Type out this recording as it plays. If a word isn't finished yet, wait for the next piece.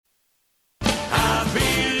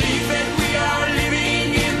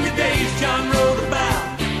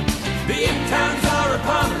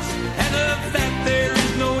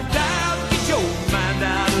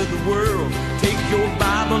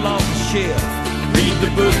the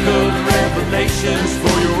book of Revelations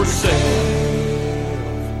for yourself.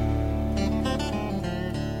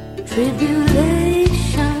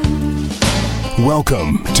 Tribulation.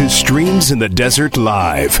 Welcome to Streams in the Desert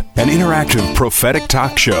Live, an interactive prophetic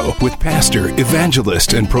talk show with pastor,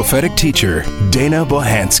 evangelist, and prophetic teacher Dana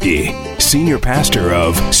Bohansky, senior pastor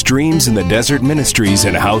of Streams in the Desert Ministries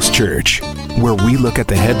and House Church, where we look at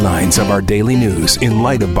the headlines of our daily news in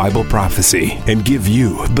light of Bible prophecy and give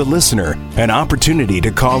you, the listener, an opportunity to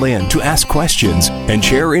call in to ask questions and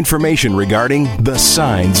share information regarding the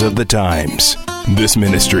signs of the times. This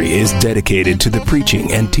ministry is dedicated to the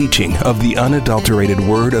preaching and teaching of the unadulterated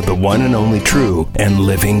word of the one and only true and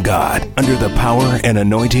living God, under the power and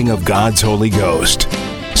anointing of God's Holy Ghost.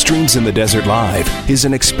 Streams in the Desert Live is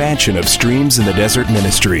an expansion of Streams in the Desert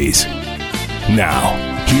Ministries. Now,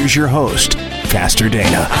 here's your host, Pastor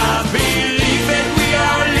Dana. I believe that we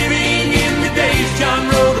are living in the days John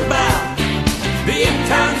wrote about. The end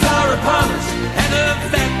times are upon us, and of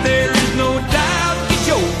that there is no doubt. Get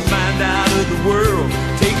your mind out of the world,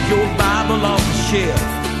 take your Bible off the shelf,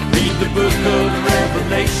 read the book of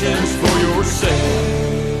Revelations for yourself.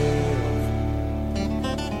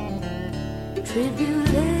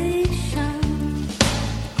 Tribulation.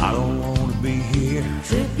 I don't want to be here.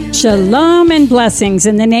 Shalom and blessings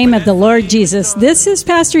in the name of the Lord Jesus. This is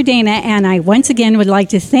Pastor Dana, and I once again would like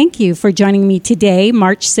to thank you for joining me today,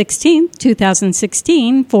 March 16th,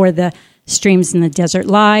 2016, for the Streams in the Desert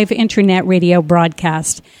Live internet radio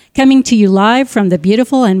broadcast, coming to you live from the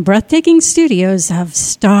beautiful and breathtaking studios of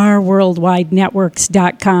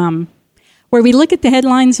StarWorldWideNetworks.com, where we look at the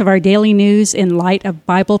headlines of our daily news in light of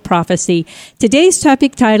Bible prophecy. Today's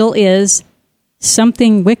topic title is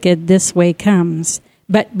Something Wicked This Way Comes.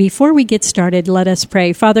 But before we get started, let us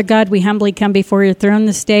pray. Father God, we humbly come before your throne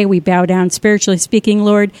this day. We bow down, spiritually speaking,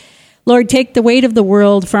 Lord. Lord, take the weight of the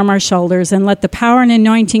world from our shoulders and let the power and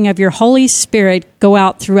anointing of your Holy Spirit go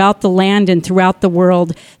out throughout the land and throughout the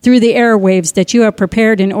world, through the airwaves that you have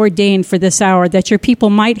prepared and ordained for this hour, that your people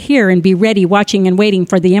might hear and be ready, watching and waiting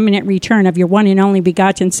for the imminent return of your one and only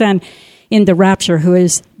begotten Son in the rapture, who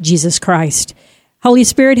is Jesus Christ. Holy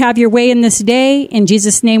Spirit, have your way in this day. In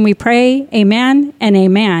Jesus' name we pray. Amen and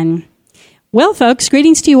amen. Well, folks,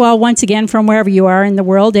 greetings to you all once again from wherever you are in the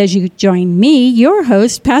world as you join me, your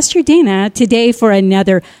host, Pastor Dana, today for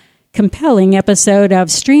another compelling episode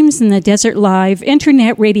of Streams in the Desert Live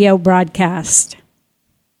internet radio broadcast.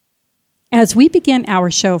 As we begin our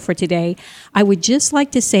show for today, I would just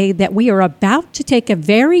like to say that we are about to take a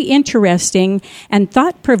very interesting and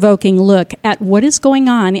thought-provoking look at what is going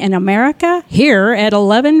on in America here at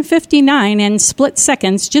 11:59 and split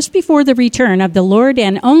seconds just before the return of the Lord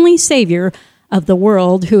and only Savior of the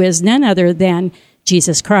world, who is none other than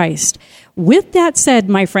Jesus Christ. With that said,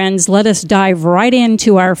 my friends, let us dive right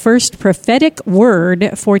into our first prophetic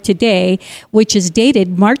word for today, which is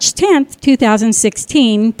dated March 10th,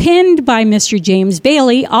 2016, penned by Mr. James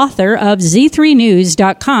Bailey, author of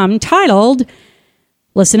Z3News.com, titled,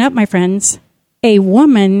 listen up, my friends, "A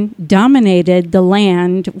woman dominated the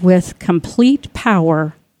land with complete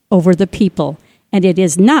power over the people, and it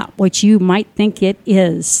is not what you might think it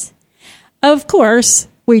is." Of course,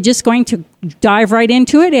 we're just going to dive right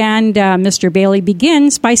into it, and Mr. Bailey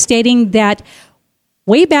begins by stating that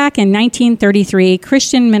way back in 1933,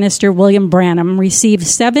 Christian minister William Branham received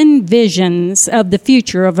 7 visions of the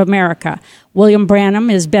future of America. William Branham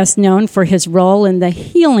is best known for his role in the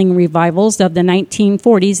healing revivals of the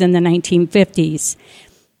 1940s and the 1950s.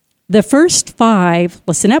 The first 5,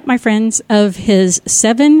 listen up, my friends, of his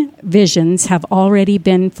 7 visions have already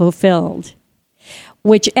been fulfilled,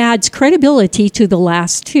 which adds credibility to the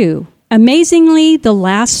last 2. Amazingly, the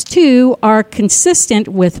last 2 are consistent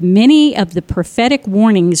with many of the prophetic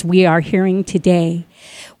warnings we are hearing today,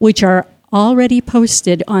 which are already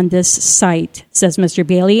posted on this site, says Mr.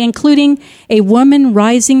 Bailey, including a woman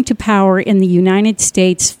rising to power in the United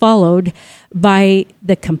States, followed by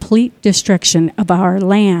the complete destruction of our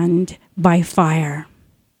land by fire.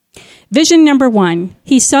 Vision number 1.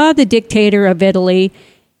 He saw the dictator of Italy,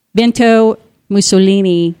 Benito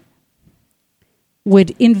Mussolini,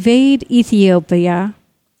 would invade Ethiopia,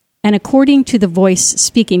 and according to the voice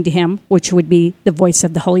speaking to him, which would be the voice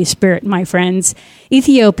of the Holy Spirit, my friends,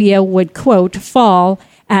 Ethiopia would, quote, fall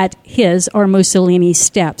at his or Mussolini's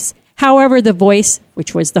steps. However, the voice,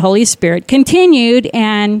 which was the Holy Spirit, continued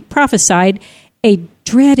and prophesied a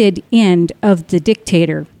dreaded end of the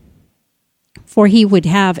dictator, for he would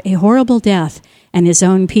have a horrible death, and his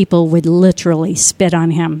own people would literally spit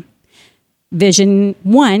on him. Vision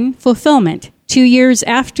 1, fulfillment. 2 years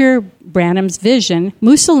after Branham's vision,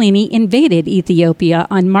 Mussolini invaded Ethiopia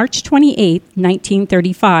on March 28,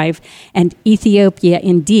 1935, and Ethiopia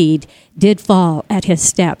indeed did fall at his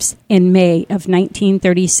steps in May of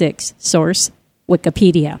 1936. Source,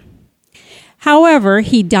 Wikipedia. However,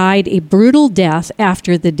 he died a brutal death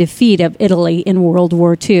after the defeat of Italy in World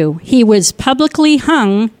War II. He was publicly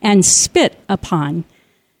hung and spit upon.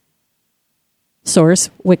 Source,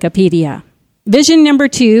 Wikipedia. Vision number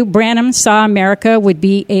 2, Branham saw America would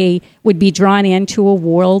be drawn into a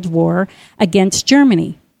world war against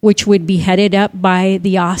Germany, which would be headed up by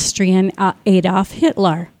the Austrian Adolf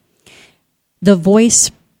Hitler. The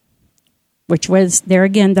voice, which was, there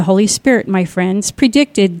again, the Holy Spirit, my friends,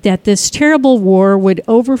 predicted that this terrible war would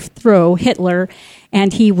overthrow Hitler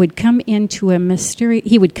and he would come to a mysterious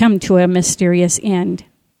end.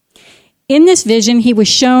 In this vision, he was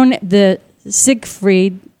shown the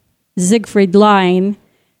Siegfried line,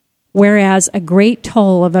 whereas a great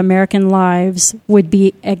toll of American lives would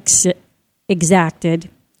be exacted,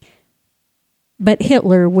 but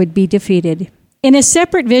Hitler would be defeated. In a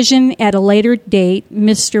separate vision at a later date,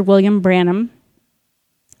 Mr. William Branham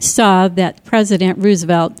saw that President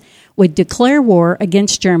Roosevelt would declare war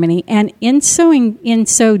against Germany, and in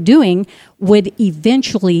so doing, would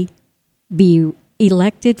eventually be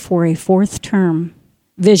elected for a 4th term.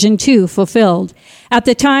 Vision 2 fulfilled. At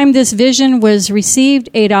the time this vision was received,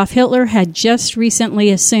 Adolf Hitler had just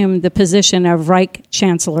recently assumed the position of Reich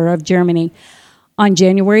Chancellor of Germany on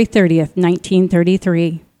January 30th,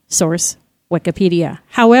 1933. Source, Wikipedia.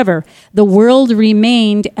 However, the world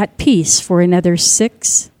remained at peace for another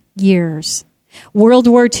 6 years. World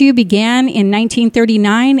War II began in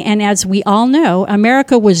 1939, and as we all know,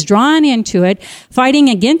 America was drawn into it, fighting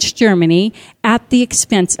against Germany at the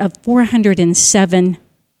expense of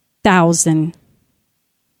 407,000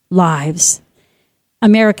 lives,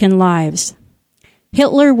 American lives.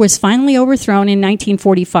 Hitler was finally overthrown in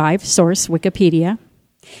 1945, source Wikipedia.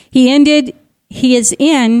 His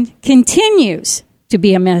end continues to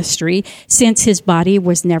be a mystery since his body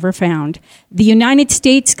was never found. The United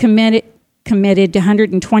States committed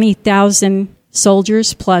 120,000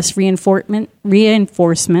 soldiers plus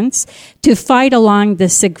reinforcements to fight along the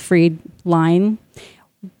Siegfried line,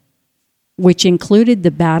 which included the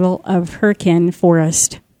Battle of Hurricane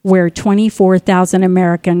Forest, where 24,000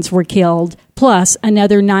 Americans were killed, plus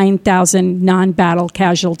another 9,000 non-battle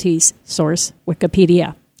casualties. Source,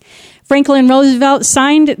 Wikipedia. Franklin Roosevelt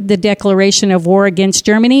signed the declaration of war against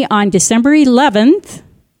Germany on December 11th,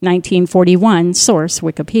 1941, source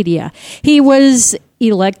Wikipedia. He was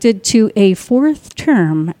elected to a 4th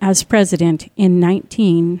term as president in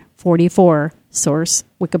 1944, source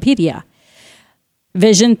Wikipedia.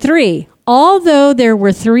 Vision 3. Although there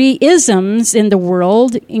were 3 isms in the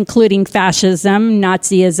world, including fascism,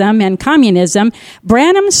 Nazism, and communism,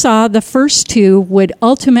 Branham saw the first 2 would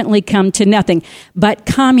ultimately come to nothing, but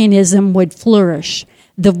communism would flourish.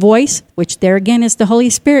 The voice, which there again is the Holy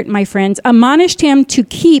Spirit, my friends, admonished him to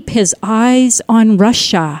keep his eyes on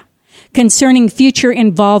Russia concerning future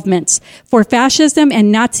involvements, for fascism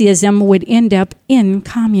and Nazism would end up in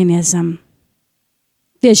communism.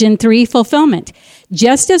 Vision 3, fulfillment.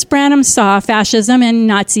 Just as Branham saw, fascism and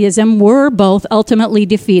Nazism were both ultimately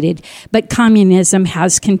defeated, but communism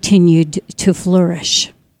has continued to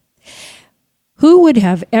flourish. Who would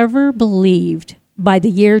have ever believed by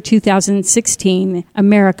the year 2016,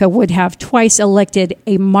 America would have twice elected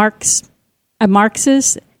a Marxist,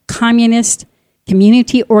 communist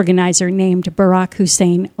community organizer named Barack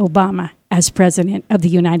Hussein Obama as President of the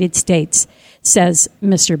United States, says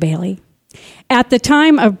Mr. Bailey. At the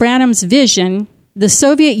time of Branham's vision, the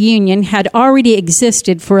Soviet Union had already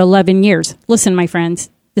existed for 11 years. Listen, my friends,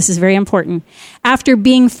 this is very important. After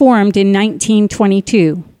being formed in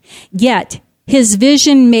 1922. Yet, his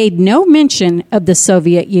vision made no mention of the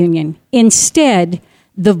Soviet Union. Instead,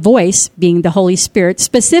 the voice, being the Holy Spirit,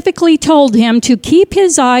 specifically told him to keep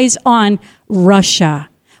his eyes on Russia,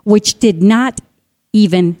 which did not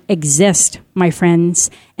even exist, my friends,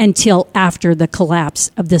 until after the collapse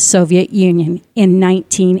of the Soviet Union in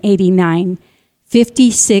 1989,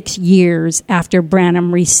 56 years after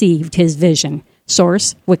Branham received his vision.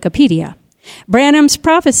 Source, Wikipedia. Branham's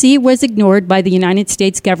prophecy was ignored by the United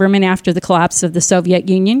States government after the collapse of the Soviet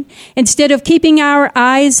Union. Instead of keeping our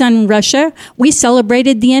eyes on Russia, we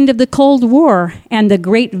celebrated the end of the Cold War and the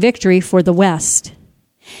great victory for the West.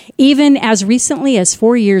 Even as recently as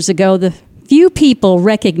 4 years ago, the few people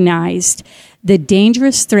recognized the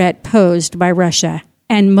dangerous threat posed by Russia,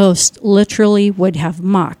 and most literally would have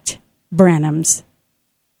mocked Branham's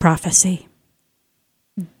prophecy.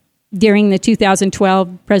 During the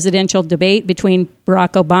 2012 presidential debate between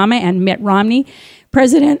Barack Obama and Mitt Romney,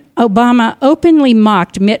 President Obama openly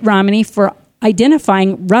mocked Mitt Romney for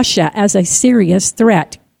identifying Russia as a serious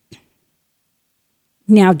threat.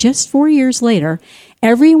 Now, just 4 years later,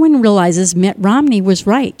 everyone realizes Mitt Romney was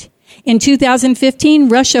right. In 2015,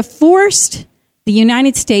 Russia forced the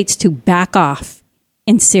United States to back off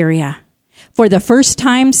in Syria. For the first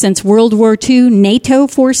time since World War II, NATO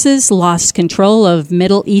forces lost control of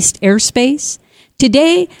Middle East airspace.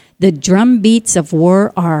 Today, the drumbeats of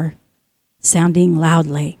war are sounding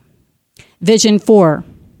loudly. Vision 4.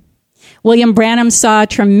 William Branham saw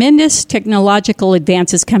tremendous technological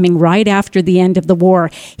advances coming right after the end of the war.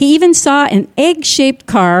 He even saw an egg-shaped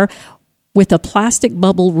car with a plastic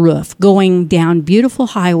bubble roof going down beautiful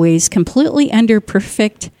highways completely under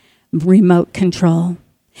perfect remote control.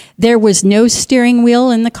 There was no steering wheel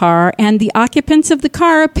in the car, and the occupants of the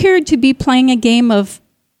car appeared to be playing a game of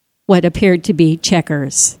what appeared to be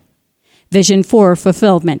checkers. Vision 4,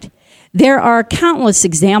 fulfillment. There are countless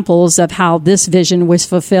examples of how this vision was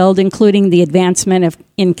fulfilled, including the advancement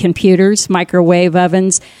in computers, microwave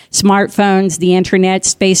ovens, smartphones, the internet,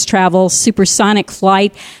 space travel, supersonic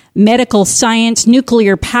flight, medical science,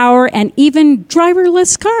 nuclear power, and even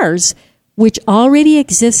driverless cars, which already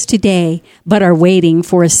exist today, but are waiting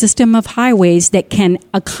for a system of highways that can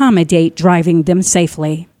accommodate driving them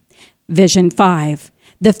safely. Vision 5.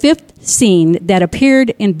 The fifth scene that appeared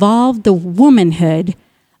involved the womanhood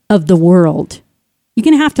of the world. You're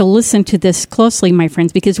going to have to listen to this closely, my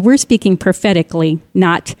friends, because we're speaking prophetically,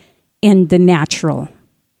 not in the natural.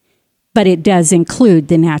 But it does include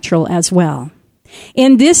the natural as well.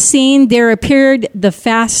 In this scene, there appeared the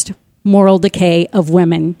fast moral decay of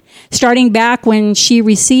women, starting back when she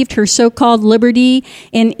received her so-called liberty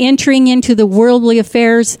and entering into the worldly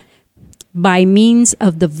affairs by means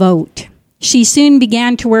of the vote. She soon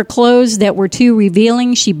began to wear clothes that were too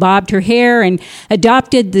revealing. She bobbed her hair and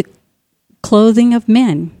adopted the clothing of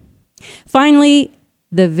men. Finally,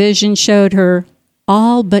 the vision showed her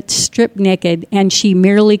all but stripped naked, and she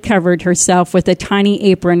merely covered herself with a tiny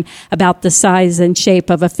apron about the size and shape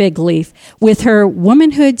of a fig leaf. With her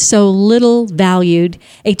womanhood so little valued,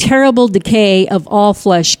 a terrible decay of all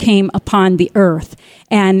flesh came upon the earth,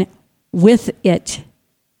 and with it,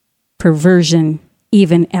 perversion,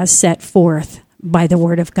 even as set forth by the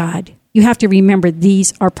Word of God. You have to remember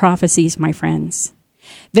these are prophecies, my friends.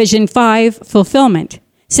 Vision 5, fulfillment.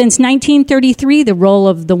 Since 1933, the role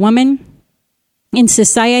of the woman in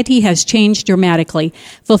society has changed dramatically,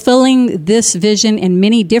 fulfilling this vision in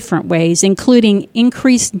many different ways, including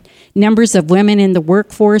increased numbers of women in the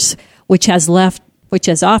workforce, which has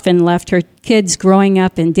often left her kids growing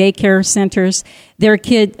up in daycare centers, their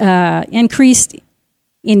increased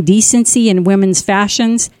indecency in women's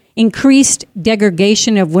fashions, increased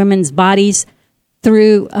degradation of women's bodies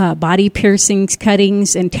through body piercings,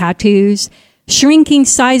 cuttings, and tattoos, shrinking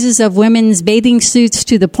sizes of women's bathing suits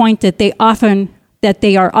to the point that they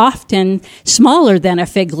are often smaller than a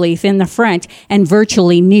fig leaf in the front and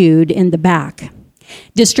virtually nude in the back.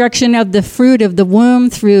 Destruction of the fruit of the womb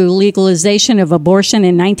through legalization of abortion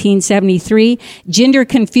in 1973, gender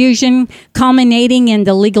confusion culminating in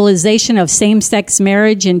the legalization of same-sex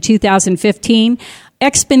marriage in 2015,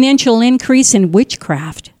 exponential increase in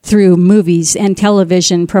witchcraft through movies and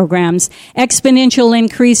television programs, exponential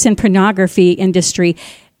increase in pornography industry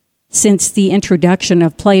since the introduction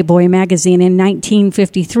of Playboy magazine in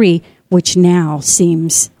 1953, which now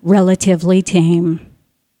seems relatively tame.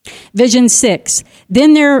 Vision 6.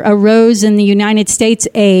 Then there arose in the United States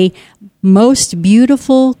a most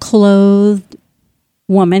beautiful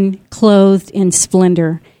woman clothed in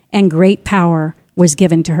splendor, and great power was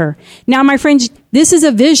given to her. Now, my friends, this is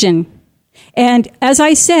a vision. And as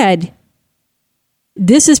I said,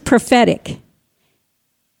 this is prophetic.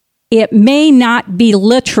 It may not be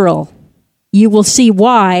literal. You will see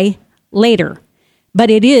why later. But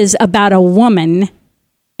it is about a woman,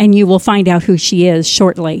 and you will find out who she is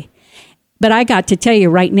shortly. But I got to tell you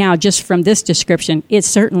right now, just from this description, it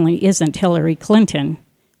certainly isn't Hillary Clinton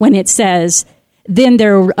when it says, then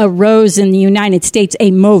there arose in the United States a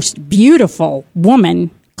most beautiful woman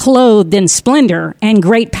clothed in splendor, and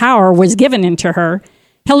great power was given unto her.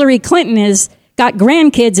 Hillary Clinton has got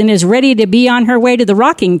grandkids and is ready to be on her way to the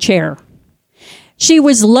rocking chair. She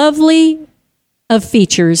was lovely of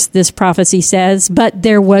features, this prophecy says, but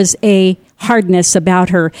there was a hardness about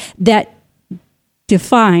her that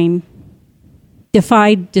defied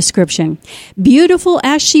description. Beautiful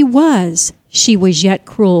as she was yet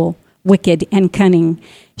cruel, wicked, and cunning.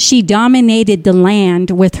 She dominated the land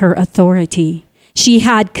with her authority. She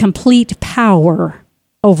had complete power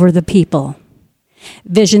over the people.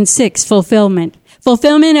 Vision 6, fulfillment.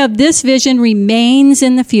 Fulfillment of this vision remains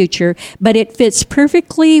in the future, but it fits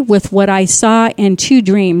perfectly with what I saw in 2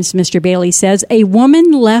 dreams, Mr. Bailey says. A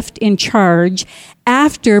woman left in charge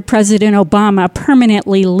after President Obama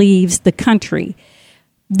permanently leaves the country.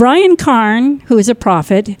 Brian Carn, who is a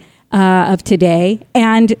prophet of today,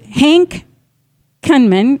 and Hank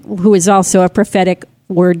Kunman, who is also a prophetic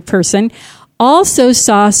word person, also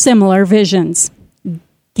saw similar visions.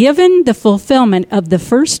 Given the fulfillment of the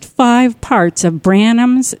first 5 parts of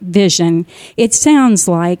Branham's vision, it sounds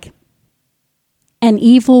like an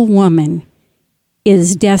evil woman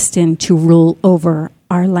is destined to rule over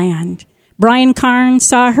our land. Brian Carn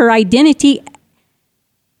saw her identity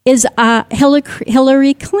is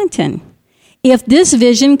Hillary Clinton. If this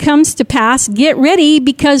vision comes to pass, get ready,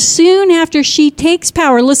 because soon after she takes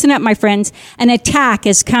power, listen up, my friends, an attack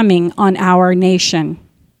is coming on our nation.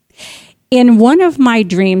 In one of my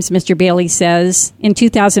dreams, Mr. Bailey says, in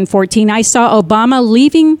 2014, I saw Obama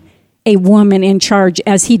leaving a woman in charge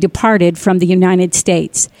as he departed from the United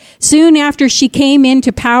States. Soon after she came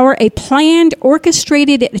into power, a planned,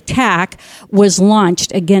 orchestrated attack was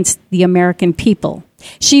launched against the American people.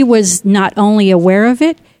 She was not only aware of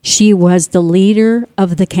it, she was the leader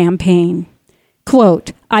of the campaign.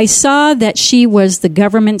 Quote, I saw that she was the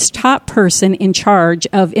government's top person in charge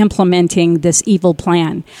of implementing this evil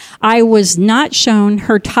plan. I was not shown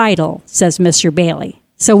her title, says Mr. Bailey.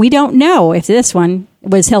 So we don't know if this one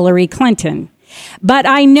was Hillary Clinton. But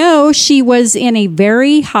I know she was in a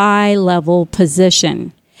very high level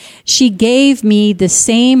position. She gave me the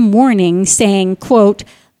same warning saying, quote,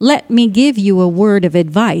 let me give you a word of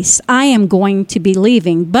advice. I am going to be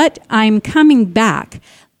leaving, but I'm coming back.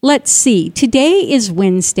 Let's see. Today is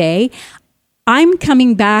Wednesday. I'm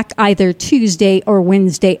coming back either Tuesday or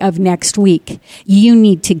Wednesday of next week. You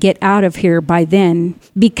need to get out of here by then,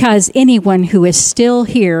 because anyone who is still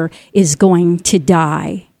here is going to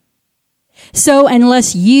die. So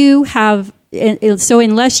unless you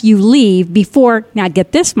leave before, now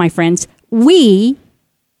get this, my friends, we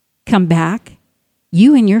come back,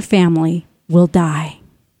 you and your family will die.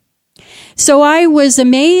 So I was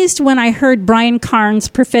amazed when I heard Brian Carn's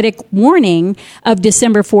prophetic warning of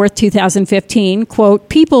December 4th, 2015, quote,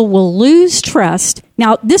 people will lose trust.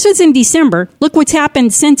 Now, this was in December. Look what's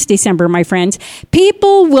happened since December, my friends.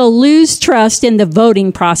 People will lose trust in the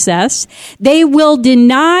voting process. They will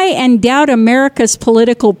deny and doubt America's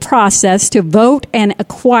political process to vote and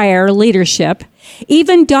acquire leadership.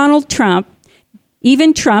 Donald Trump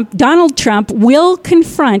will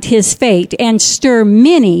confront his fate and stir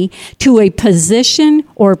many to a position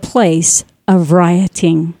or place of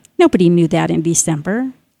rioting. Nobody knew that in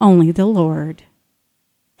December, only the Lord.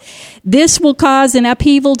 This will cause an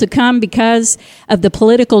upheaval to come because the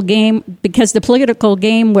political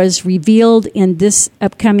game was revealed in this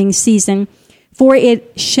upcoming season. For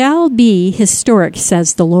it shall be historic,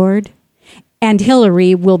 says the Lord. And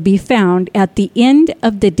Hillary will be found at the end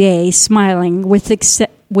of the day smiling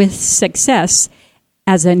with success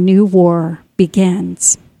as a new war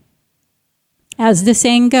begins. As the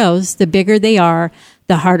saying goes, the bigger they are,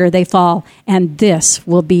 the harder they fall. And this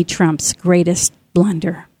will be Trump's greatest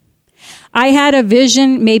blunder. I had a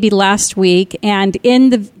vision maybe last week, and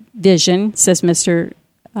in the vision, says Mr.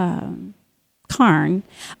 Carn,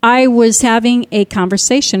 I was having a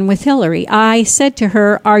conversation with Hillary. I said to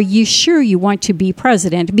her, are you sure you want to be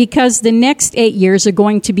president? Because the next 8 years are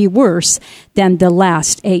going to be worse than the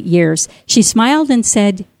last 8 years. She smiled and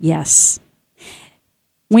said, yes.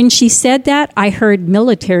 When she said that, I heard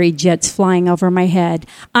military jets flying over my head.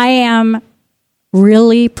 I am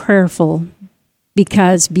really prayerful,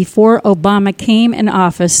 because before Obama came in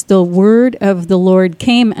office, the word of the Lord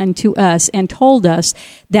came unto us and told us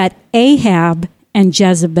that Ahab and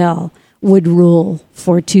Jezebel would rule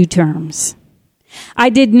for 2 terms. I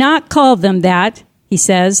did not call them that, he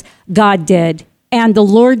says. God did. And the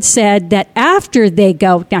Lord said that after they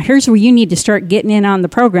go, now here's where you need to start getting in on the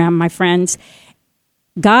program, my friends.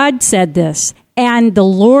 God said this. And the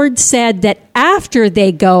Lord said that after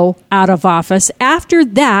they go out of office, after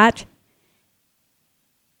that,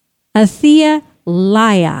 Athaliah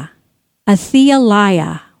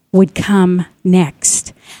would come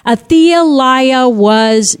next. Athaliah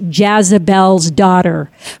was Jezebel's daughter,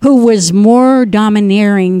 who was more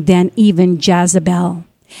domineering than even Jezebel.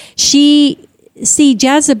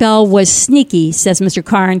 Jezebel was sneaky, says Mr.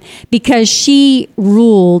 Carn, because she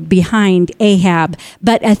ruled behind Ahab.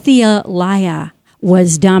 But Athaliah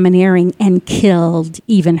was domineering and killed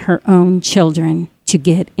even her own children to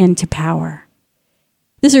get into power.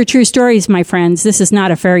 These are true stories, my friends. This is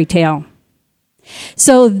not a fairy tale.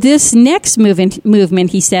 So this next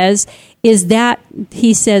movement, he says,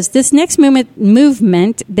 this next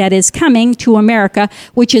movement that is coming to America,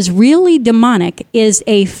 which is really demonic, is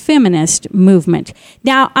a feminist movement.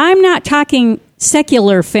 Now, I'm not talking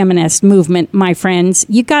secular feminist movement, my friends.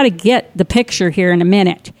 You got to get the picture here in a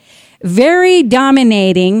minute. Very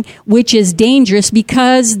dominating, which is dangerous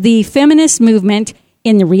because the feminist movement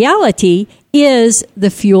in reality is the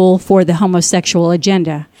fuel for the homosexual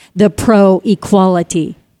agenda, the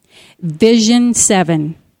pro-equality. Vision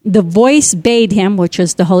 7. The voice bade him, which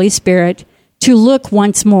was the Holy Spirit, to look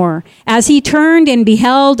once more. As he turned and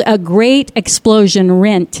beheld, a great explosion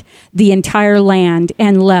rent the entire land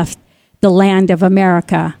and left the land of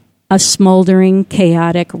America a smoldering,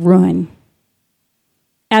 chaotic ruin.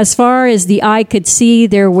 As far as the eye could see,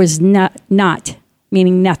 there was not,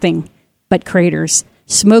 meaning nothing, but craters,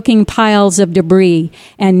 smoking piles of debris,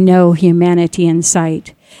 and no humanity in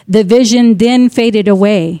sight. The vision then faded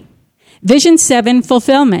away. Vision 7,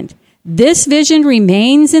 fulfillment. This vision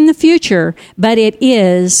remains in the future, but it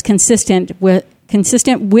is consistent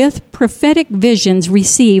with prophetic visions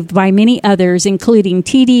received by many others, including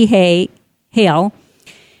T.D. Hale,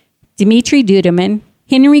 Dimitri Duduman,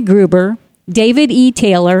 Henry Gruber, David E.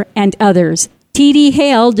 Taylor, and others. T.D.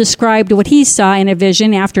 Hale described what he saw in a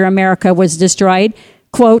vision after America was destroyed.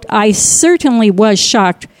 Quote, I certainly was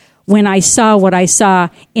shocked when I saw what I saw.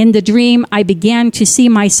 In the dream, I began to see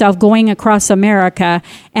myself going across America,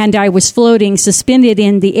 and I was floating, suspended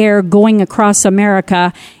in the air, going across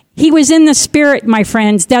America. He was in the spirit, my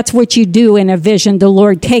friends. That's what you do in a vision. The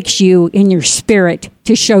Lord takes you in your spirit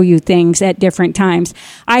to show you things at different times.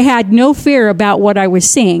 I had no fear about what I was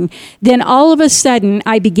seeing. Then all of a sudden,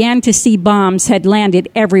 I began to see bombs had landed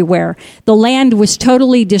everywhere. The land was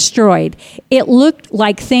totally destroyed. It looked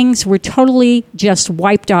like things were totally just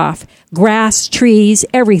wiped off. Grass, trees,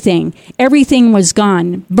 everything. Everything was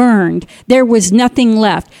gone, burned. There was nothing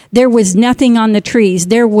left. There was nothing on the trees.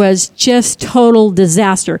 There was just total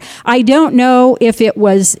disaster. I don't know if it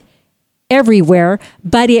was everywhere,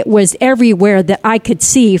 but it was everywhere that I could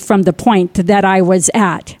see from the point that I was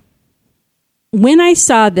at. When I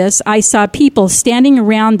saw this, I saw people standing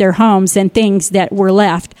around their homes and things that were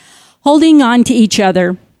left, holding on to each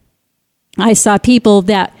other. I saw people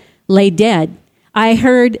that lay dead. I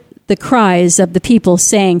heard the cries of the people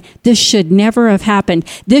saying, this should never have happened.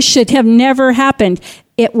 This should have never happened.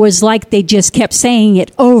 It was like they just kept saying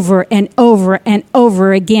it over and over and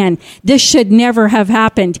over again. This should never have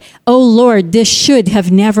happened. Oh Lord, this should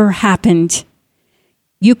have never happened.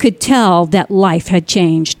 You could tell that life had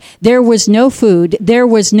changed. There was no food. There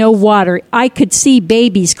was no water. I could see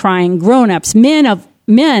babies crying, grown-ups,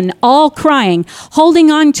 men all crying,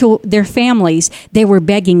 holding on to their families. They were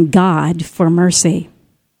begging God for mercy.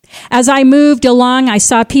 As I moved along, I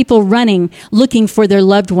saw people running, looking for their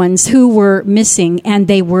loved ones who were missing, and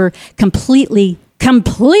they were completely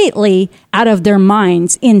out of their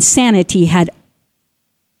minds. Insanity had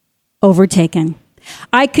overtaken.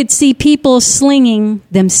 I could see people slinging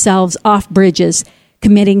themselves off bridges,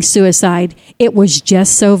 committing suicide. It was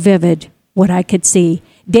just so vivid what I could see.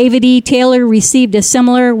 David E. Taylor received a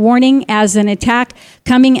similar warning as an attack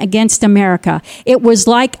coming against America. It was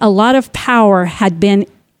like a lot of power had been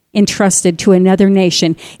entrusted to another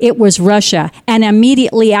nation. It was Russia. And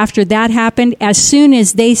immediately after that happened, as soon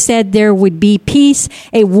as they said there would be peace,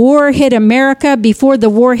 a war hit America. Before the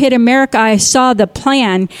war hit America, I saw the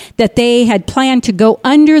plan that they had planned to go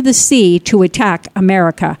under the sea to attack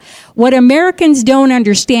America. What Americans don't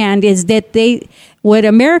understand is that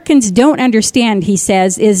he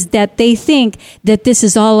says, is that they think that this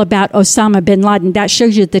is all about Osama bin Laden. That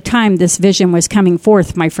shows you the time this vision was coming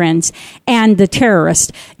forth, my friends, and the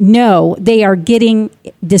terrorists. No, they are getting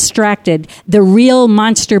distracted. The real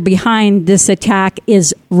monster behind this attack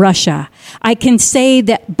is Russia. I can say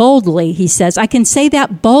that boldly, he says. I can say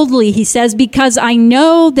that boldly, he says, because I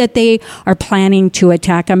know that they are planning to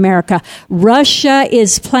attack America. Russia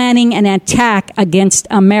is planning an attack against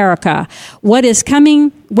America. What is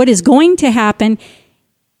going to happen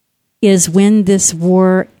is when this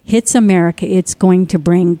war hits America, it's going to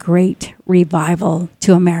bring great revival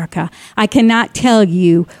to America. I cannot tell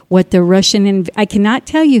you he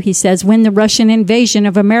says, when the Russian invasion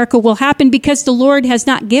of America will happen, because the Lord has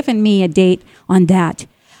not given me a date on that.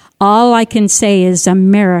 All I can say is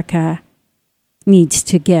America needs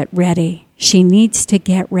to get ready. She needs to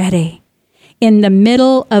get ready. In the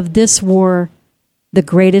middle of this war, the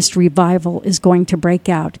greatest revival is going to break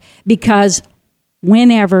out, because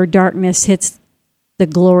whenever darkness hits, the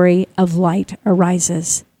glory of light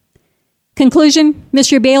arises. Conclusion,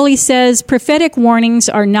 Mr. Bailey says prophetic warnings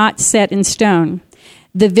are not set in stone.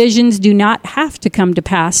 The visions do not have to come to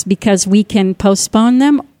pass because we can postpone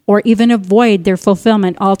them or even avoid their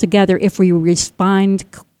fulfillment altogether if we respond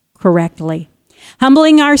correctly.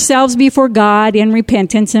 Humbling ourselves before God in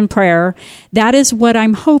repentance and prayer, that is what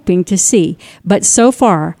I'm hoping to see, but so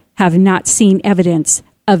far have not seen evidence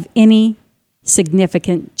of any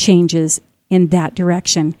significant changes in that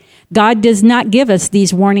direction. God does not give us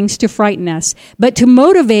these warnings to frighten us, but to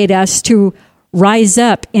motivate us to rise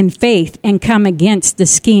up in faith and come against the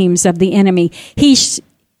schemes of the enemy.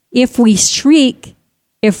 If we shrink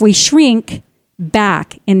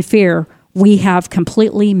back in fear, we have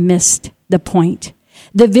completely missed the point.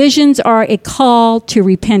 The visions are a call to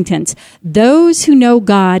repentance. Those who know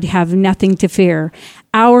God have nothing to fear.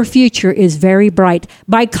 Our future is very bright.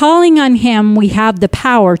 By calling on Him, we have the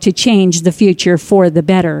power to change the future for the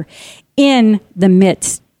better. In the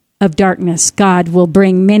midst of darkness, God will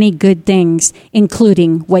bring many good things,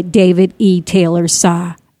 including what David E. Taylor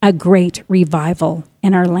saw, a great revival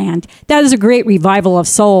in our land. That is a great revival of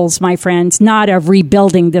souls, my friends, not of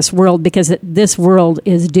rebuilding this world, because this world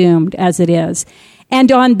is doomed as it is.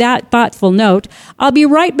 And on that thoughtful note, I'll be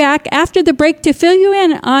right back after the break to fill you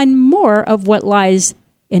in on more of what lies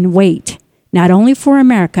in wait, not only for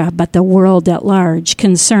America, but the world at large,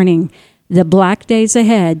 concerning the black days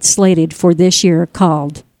ahead slated for this year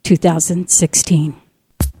called 2016.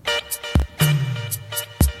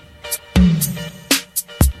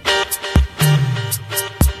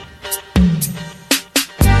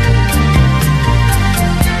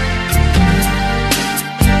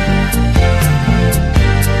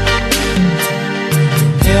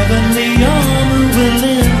 Heavenly armor will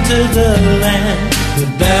enter the land. The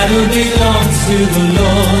battle belongs to the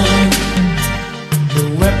Lord. The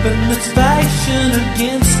weapon that's fashioned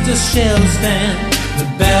against us shall stand. The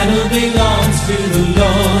battle belongs to the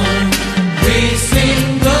Lord. We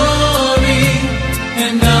sing glory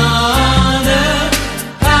and honor,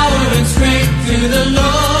 power and strength to the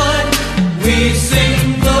Lord. We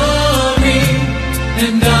sing glory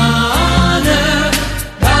and honor,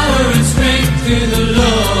 power and strength to the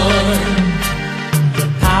Lord. The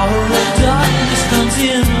power of darkness comes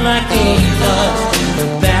in like a flood. The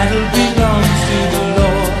battle belongs to the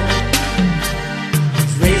Lord.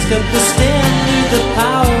 He's raised up the standard, the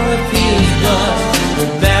power of His blood. The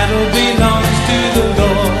battle belongs to the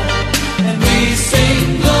Lord. And we sing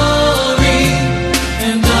glory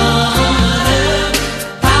and honor,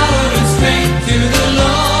 power and strength to the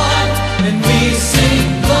Lord. And we sing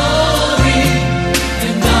glory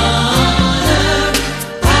and honor,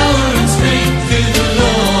 power and strength to the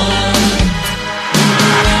Lord.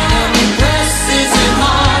 The enemy presses and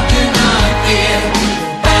heart cannot fear.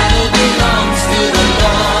 The battle belongs to the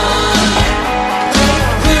Lord. Take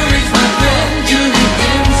courage, my friend, your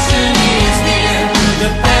redemption is near. The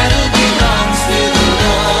battle belongs to the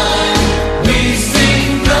Lord. We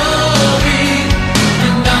sing glory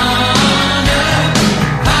and honor,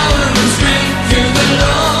 power and strength to the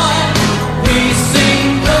Lord. We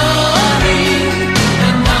sing glory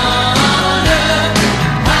and honor,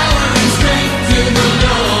 power and strength to the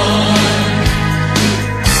Lord.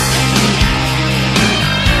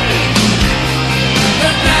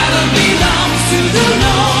 The battle belongs to the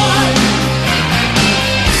Lord.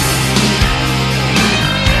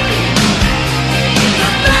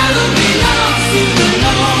 The battle belongs to the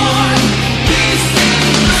Lord. We sing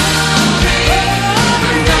glory and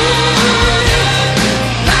honor,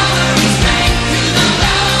 power and strength to the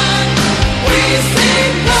Lord. We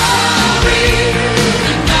sing glory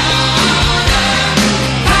and honor,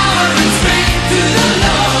 power and strength to the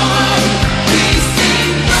Lord. We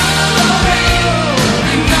sing glory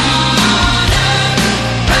and honor,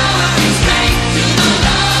 power and strength to the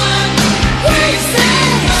Lord. We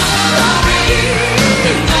sing glory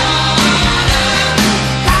and honor,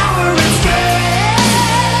 power and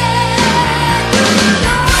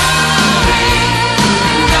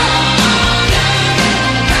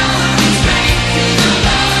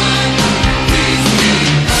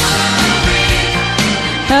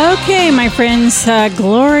Okay, my friends,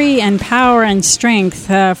 glory and power and strength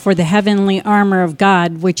for the heavenly armor of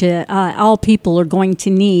God, which all people are going to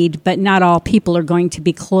need, but not all people are going to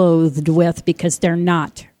be clothed with because they're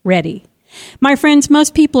not ready. My friends,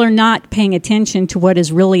 most people are not paying attention to what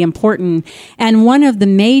is really important, and one of the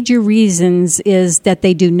major reasons is that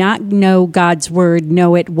they do not know God's Word,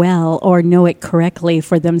 know it well, or know it correctly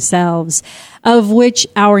for themselves, of which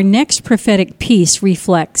our next prophetic piece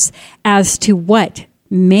reflects as to what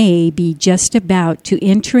may be just about to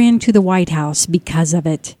enter into the White House because of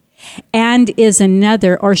it. and is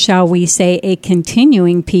another, or shall we say, a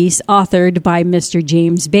continuing piece authored by Mr.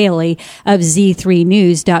 James Bailey of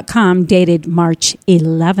Z3News.com, dated March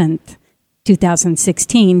 11th,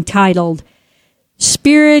 2016, titled,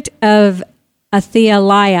 Spirit of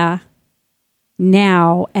Athaliah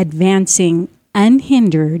Now Advancing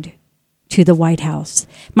Unhindered to the White House.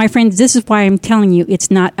 My friends, this is why I'm telling you it's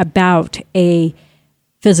not about a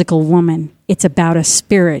physical woman. It's about a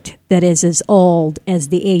spirit that is as old as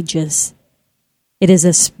the ages. It is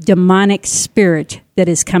a demonic spirit that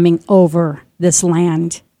is coming over this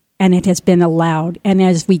land, and it has been allowed. And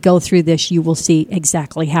as we go through this, you will see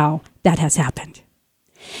exactly how that has happened.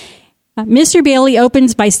 Mr. Bailey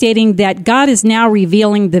opens by stating that God is now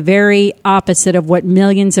revealing the very opposite of what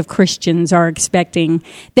millions of Christians are expecting.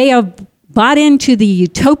 They have bought into the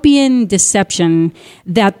utopian deception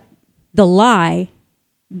that the lie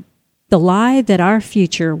that our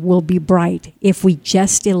future will be bright if we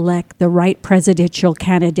just elect the right presidential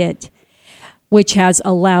candidate, which has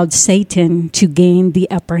allowed Satan to gain the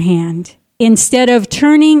upper hand. Instead of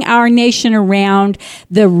turning our nation around,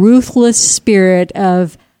 the ruthless spirit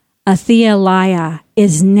of Athaliah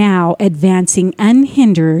is now advancing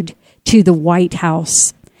unhindered to the White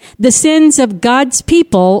House. The sins of God's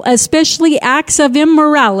people, especially acts of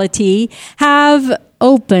immorality, have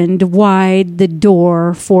opened wide the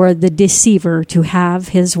door for the deceiver to have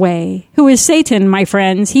his way. Who is Satan, my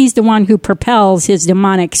friends? He's the one who propels his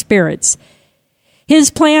demonic spirits. His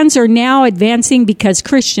plans are now advancing because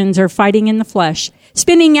Christians are fighting in the flesh,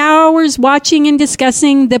 spending hours watching and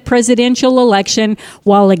discussing the presidential election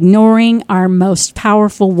while ignoring our most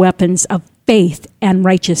powerful weapons of faith and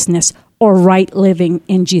righteousness, or right living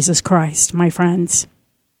in Jesus Christ, my friends.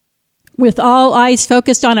 With all eyes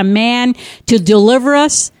focused on a man to deliver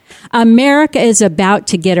us, America is about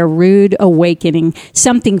to get a rude awakening,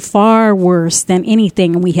 something far worse than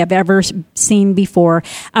anything we have ever seen before.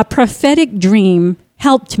 A prophetic dream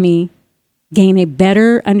helped me gain a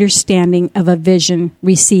better understanding of a vision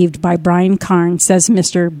received by Brian Carn, says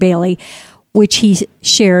Mr. Bailey, which he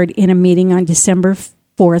shared in a meeting on December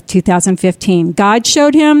 4th, 2015. God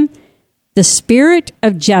showed him the spirit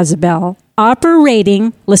of Jezebel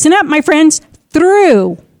operating, listen up, my friends,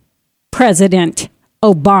 through President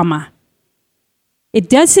Obama. It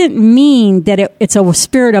doesn't mean that it's a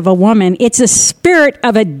spirit of a woman. It's a spirit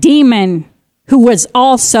of a demon who was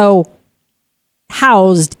also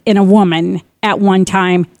housed in a woman at one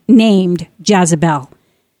time named Jezebel.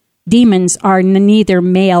 Demons are neither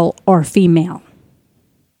male or female.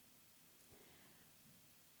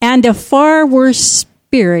 And a far worse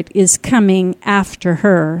spirit is coming after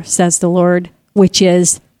her, says the Lord, which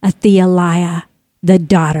is Athaliah, the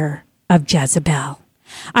daughter of Jezebel.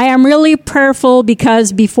 I am really prayerful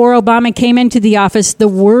because before Obama came into the office, the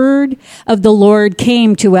word of the Lord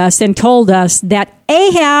came to us and told us that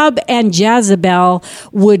Ahab and Jezebel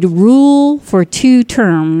would rule for 2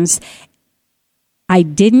 terms. I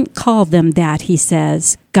didn't call them that, he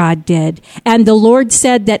says. God did. And the Lord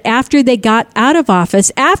said that after they got out of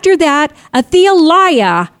office, after that,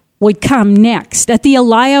 Athaliah would come next.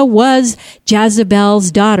 Athaliah was Jezebel's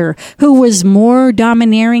daughter, who was more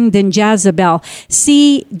domineering than Jezebel.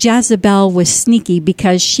 See, Jezebel was sneaky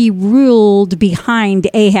because she ruled behind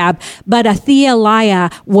Ahab, but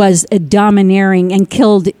Athaliah was domineering and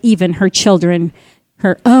killed even her children,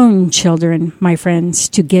 her own children, my friends,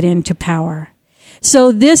 to get into power.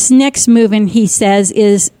 So this next movement, he says,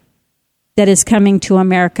 is coming to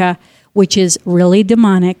America, which is really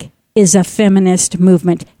demonic, is a feminist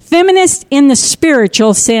movement. Feminist in the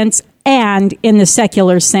spiritual sense and in the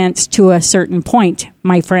secular sense to a certain point,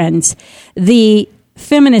 my friends. The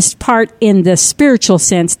feminist part in the spiritual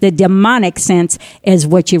sense, the demonic sense, is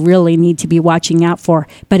what you really need to be watching out for.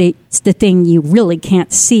 But it's the thing you really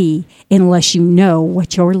can't see unless you know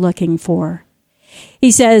what you're looking for.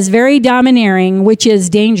 He says, very domineering, which is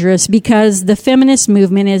dangerous because the feminist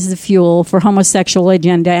movement is the fuel for homosexual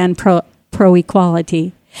agenda and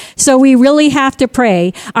pro-equality. So we really have to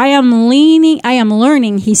pray. I am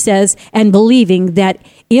learning, he says, and believing that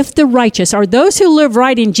if the righteous are those who live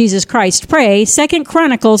right in Jesus Christ, pray, 2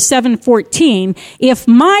 Chronicles 7:14, if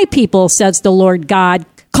my people, says the Lord God,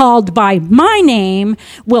 called by my name,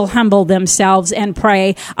 will humble themselves and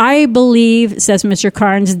pray. I believe, says Mr.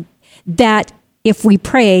 Carnes, that if we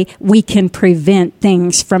pray, we can prevent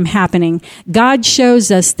things from happening. God shows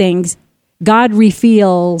us things. God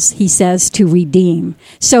reveals, he says, to redeem.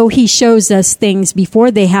 So he shows us things before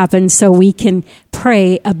they happen so we can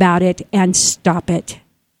pray about it and stop it.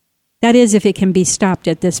 That is, if it can be stopped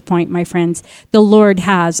at this point, my friends. The Lord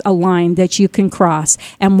has a line that you can cross.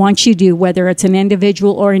 And once you do, whether it's an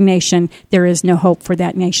individual or a nation, there is no hope for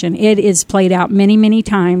that nation. It is played out many, many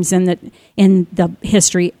times in the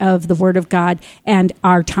history of the Word of God, and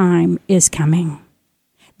our time is coming.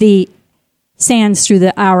 The sands through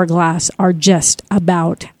the hourglass are just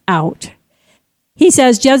about out. He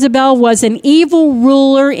says Jezebel was an evil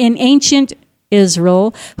ruler in ancient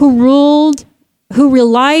Israel who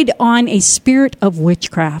relied on a spirit of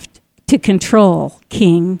witchcraft to control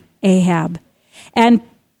King Ahab and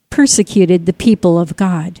persecuted the people of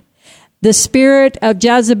God. The spirit of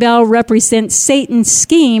Jezebel represents Satan's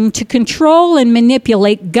scheme to control and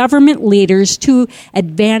manipulate government leaders to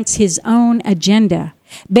advance his own agenda.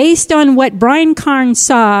 Based on what Brian Carn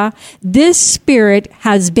saw, this spirit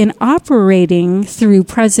has been operating through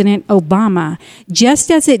President Obama,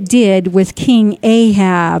 just as it did with King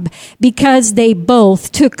Ahab, because they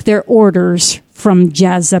both took their orders from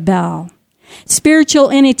Jezebel. Spiritual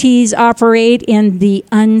entities operate in the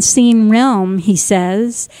unseen realm, he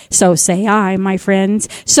says. So say I, my friends.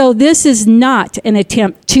 So this is not an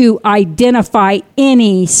attempt to identify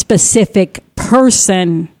any specific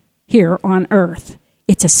person here on earth.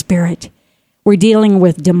 It's a spirit. We're dealing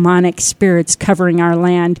with demonic spirits covering our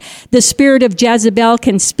land. The spirit of Jezebel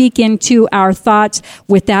can speak into our thoughts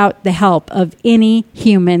without the help of any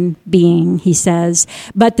human being, he says.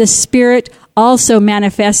 But the spirit also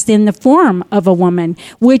manifests in the form of a woman,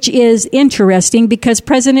 which is interesting because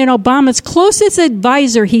President Obama's closest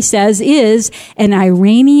advisor, he says, is an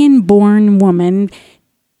Iranian-born woman,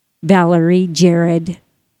 Valerie Jarrett.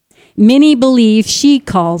 Many believe she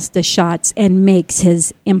calls the shots and makes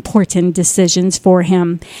his important decisions for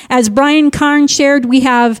him. As Brian Carn shared, we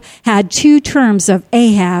have had 2 terms of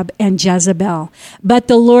Ahab and Jezebel. But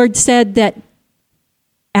the Lord said that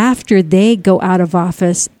after they go out of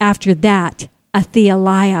office, after that,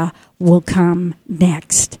 Athaliah will come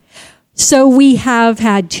next. So we have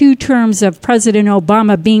had 2 terms of President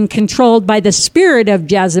Obama being controlled by the spirit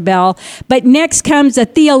of Jezebel. But next comes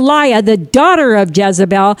Athaliah, the daughter of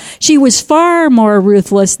Jezebel. She was far more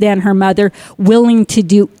ruthless than her mother, willing to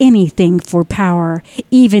do anything for power,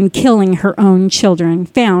 even killing her own children,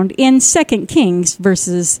 found in 2 Kings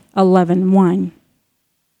verses 11:1.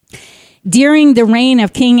 During the reign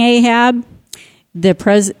of King Ahab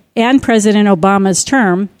and President Obama's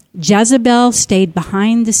term, Jezebel stayed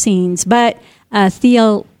behind the scenes, but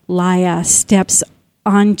Athaliah steps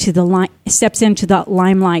into the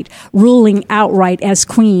limelight, ruling outright as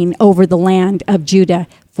queen over the land of Judah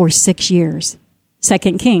for 6 years.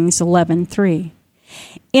 2 Kings 11:3.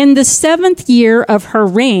 In the 7th year of her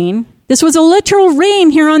reign, this was a literal reign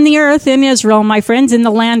here on the earth in Israel, my friends, in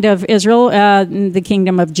the land of Israel, the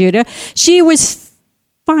kingdom of Judah, she was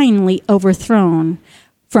finally overthrown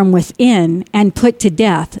from within and put to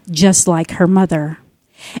death just like her mother.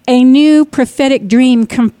 A new prophetic dream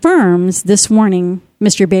confirms this warning,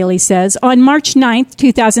 Mr. Bailey says. On March 9th,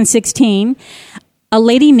 2016, a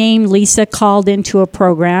lady named Lisa called into a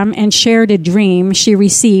program and shared a dream she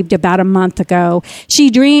received about a month ago.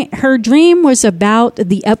 Her dream was about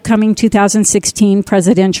the upcoming 2016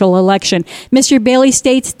 presidential election. Mr. Bailey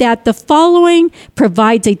states that the following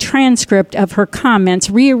provides a transcript of her comments,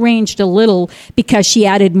 rearranged a little because she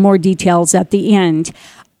added more details at the end.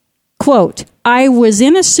 Quote, I was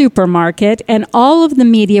in a supermarket and all of the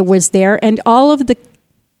media was there and all of the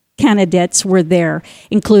candidates were there,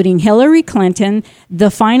 including Hillary Clinton,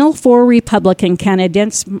 the final 4 Republican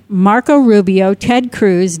candidates, Marco Rubio, Ted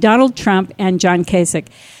Cruz, Donald Trump, and John Kasich.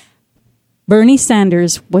 Bernie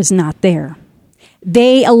Sanders was not there.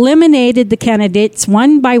 They eliminated the candidates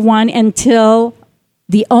one by one until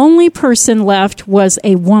the only person left was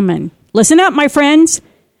a woman. Listen up, my friends.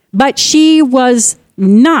 But she was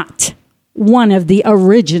not one of the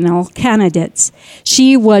original candidates.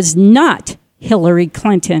 She was not Hillary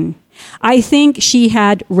Clinton. I think she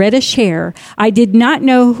had reddish hair. I did not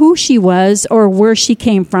know who she was or where she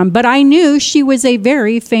came from, but I knew she was a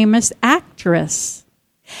very famous actress.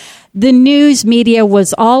 The news media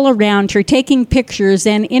was all around her, taking pictures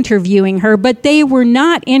and interviewing her, but they were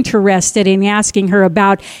not interested in asking her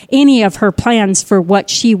about any of her plans for what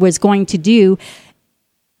she was going to do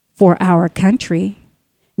for our country.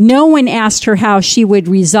 No one asked her how she would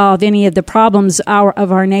resolve any of the problems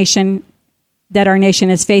of our nation that our nation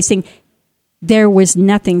is facing. There was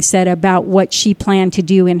nothing said about what she planned to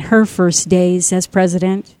do in her first days as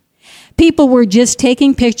president. People were just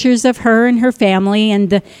taking pictures of her and her family, and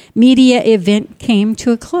the media event came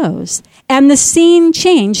to a close. And the scene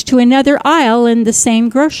changed to another aisle in the same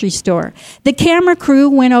grocery store. The camera crew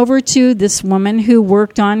went over to this woman who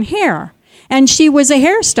worked on hair, and she was a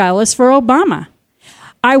hairstylist for Obama.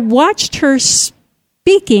 I watched her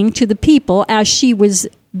speaking to the people as she was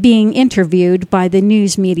being interviewed by the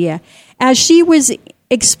news media. As she was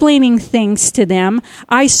explaining things to them,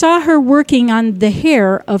 I saw her working on the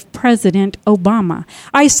hair of President Obama.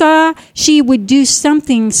 I saw she would do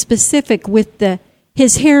something specific with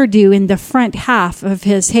his hairdo in the front half of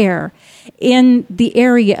his hair, in the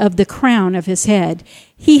area of the crown of his head.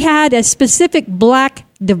 He had a specific black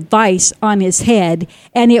device on his head,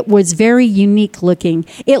 and it was very unique looking.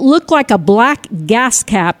 It looked like a black gas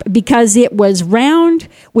cap because it was round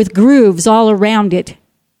with grooves all around it,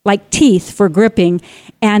 like teeth for gripping,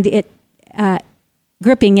 and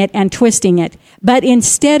gripping it and twisting it. But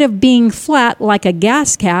instead of being flat like a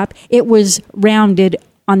gas cap, it was rounded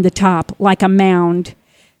on the top like a mound.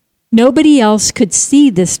 Nobody else could see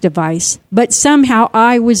this device, but somehow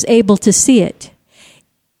I was able to see it.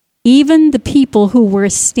 Even the people who were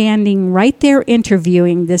standing right there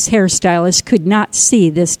interviewing this hairstylist could not see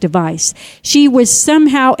this device. She was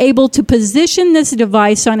somehow able to position this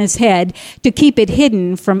device on his head to keep it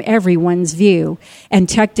hidden from everyone's view and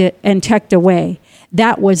tucked away.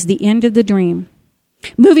 That was the end of the dream.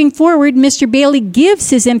 Moving forward, Mr. Bailey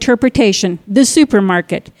gives his interpretation, the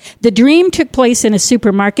supermarket. The dream took place in a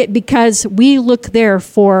supermarket because we look there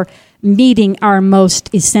for meeting our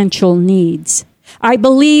most essential needs. I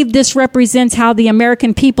believe this represents how the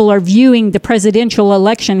American people are viewing the presidential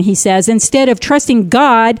election, he says. Instead of trusting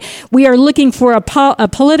God, we are looking for a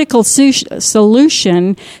political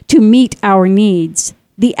solution to meet our needs.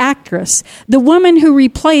 The actress, the woman who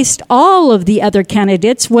replaced all of the other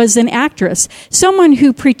candidates, was an actress, someone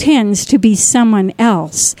who pretends to be someone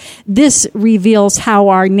else. This reveals how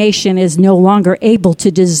our nation is no longer able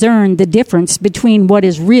to discern the difference between what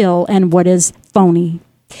is real and what is phony.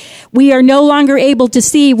 We are no longer able to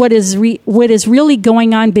see what is really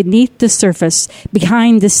going on beneath the surface,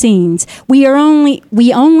 behind the scenes. We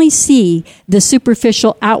only see the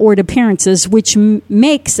superficial outward appearances, which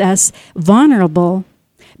makes us vulnerable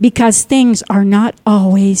because things are not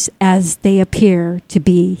always as they appear to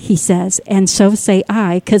be, he says. And so say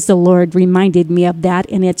I, because the Lord reminded me of that,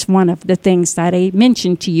 and it's one of the things that I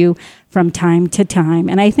mentioned to you from time to time.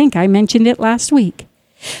 And I think I mentioned it last week.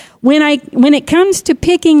 When it comes to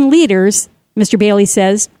picking leaders, Mr. Bailey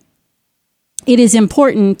says, it is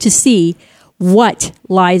important to see what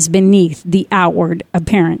lies beneath the outward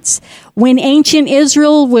appearance. When ancient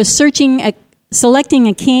Israel was selecting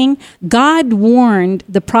a king, God warned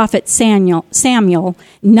the prophet Samuel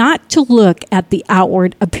not to look at the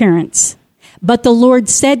outward appearance. But the Lord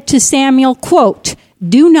said to Samuel, quote,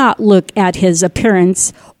 "Do not look at his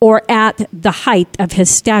appearance or at the height of his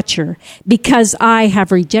stature, because I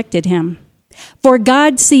have rejected him. For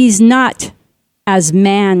God sees not as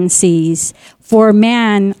man sees, for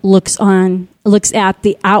man looks at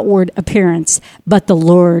the outward appearance, but the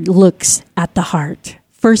Lord looks at the heart."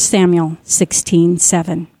 1 Samuel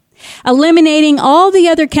 16:7. Eliminating all the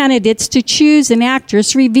other candidates to choose an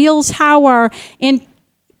actress reveals how our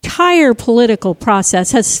entire political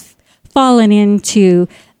process has fallen to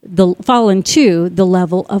the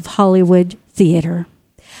level of Hollywood theater.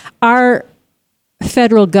 Our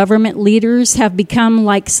federal government leaders have become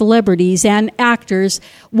like celebrities and actors,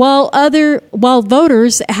 while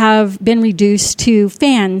voters have been reduced to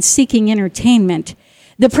fans seeking entertainment.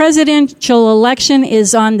 The presidential election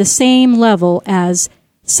is on the same level as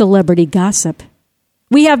celebrity gossip.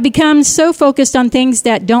 We have become so focused on things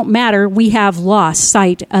that don't matter, we have lost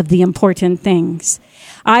sight of the important things.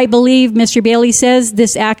 I believe, Mr. Bailey says,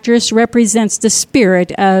 this actress represents the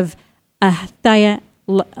spirit of Athaliah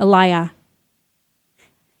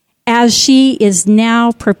as she is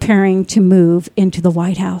now preparing to move into the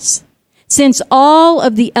White House. Since all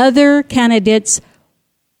of the other candidates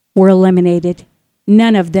were eliminated,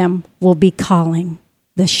 none of them will be calling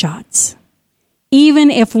the shots.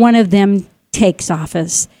 Even if one of them takes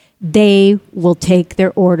office, they will take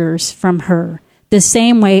their orders from her, the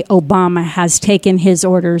same way Obama has taken his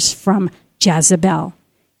orders from Jezebel.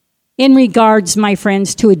 In regards, my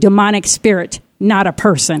friends, to a demonic spirit, not a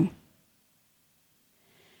person.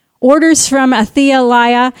 Orders from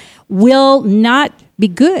Athaliah will not be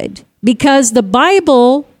good because the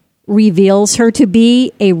Bible reveals her to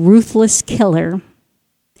be a ruthless killer.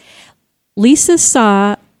 Lisa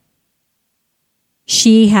saw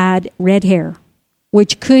she had red hair,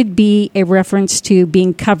 which could be a reference to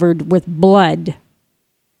being covered with blood,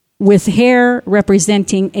 with hair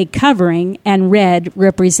representing a covering and red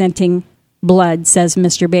representing blood, says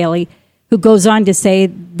Mr. Bailey, who goes on to say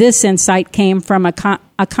this insight came from a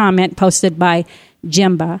comment posted by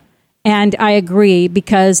Jimba, And I agree,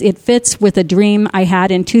 because it fits with a dream I had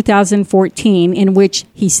in 2014 in which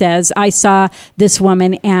he says, I saw this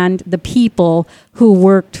woman and the people who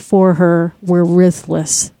worked for her were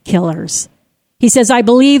ruthless killers. He says, I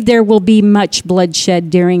believe there will be much bloodshed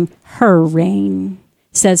during her reign,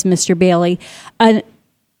 says Mr. Bailey.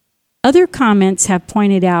 Other comments have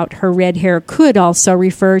pointed out her red hair could also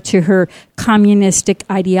refer to her communistic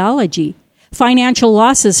ideology, financial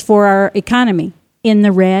losses for our economy in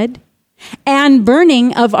the red, and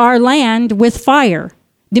burning of our land with fire.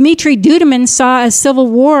 Dmitry Duduman saw a civil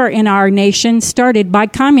war in our nation started by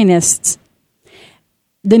communists.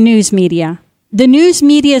 The news media. The news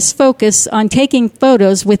media's focus on taking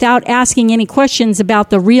photos without asking any questions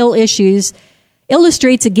about the real issues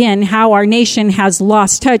illustrates again how our nation has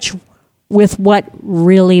lost touch with what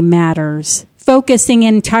really matters, focusing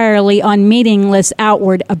entirely on meaningless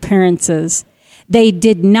outward appearances. They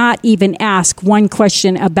did not even ask one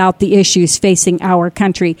question about the issues facing our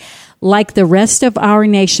country. Like the rest of our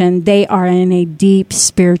nation, they are in a deep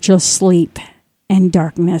spiritual sleep and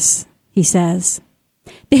darkness, he says.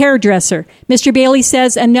 The hairdresser. Mr. Bailey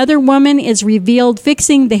says another woman is revealed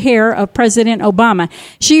fixing the hair of President Obama.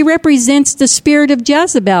 She represents the spirit of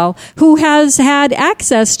Jezebel, who has had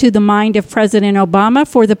access to the mind of President Obama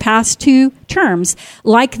for the past 2 terms.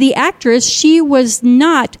 Like the actress, she was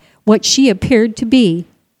not what she appeared to be.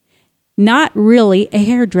 Not really a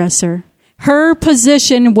hairdresser. Her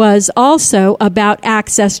position was also about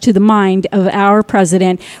access to the mind of our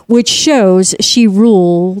president, which shows she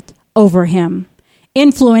ruled over him,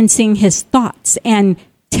 influencing his thoughts and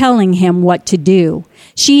telling him what to do.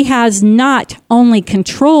 She has not only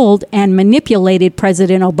controlled and manipulated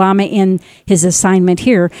President Obama in his assignment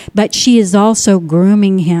here, but she is also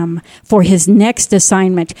grooming him for his next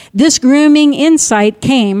assignment. This grooming insight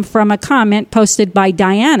came from a comment posted by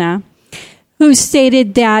Diana, who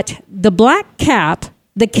stated that the black cap,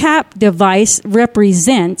 the cap device,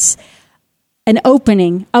 represents an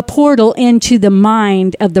opening, a portal into the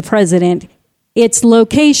mind of the president. Its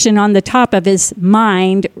location on the top of his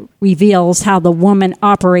mind reveals how the woman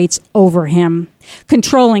operates over him,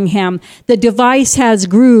 controlling him. The device has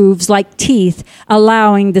grooves like teeth,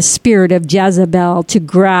 allowing the spirit of Jezebel to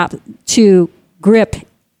grip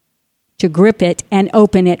it and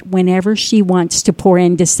open it whenever she wants to pour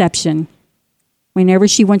in deception. Whenever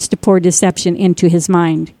she wants to pour deception into his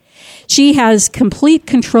mind. She has complete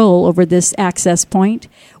control over this access point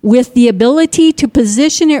with the ability to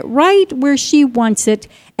position it right where she wants it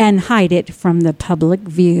and hide it from the public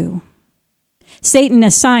view. Satan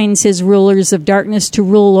assigns his rulers of darkness to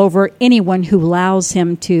rule over anyone who allows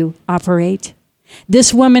him to operate.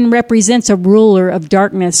 This woman represents a ruler of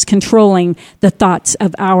darkness controlling the thoughts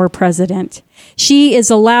of our president. She is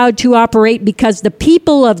allowed to operate because the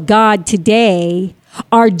people of God today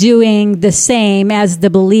are doing the same as the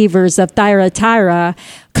believers of Thyatira,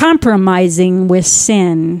 compromising with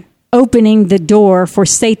sin, opening the door for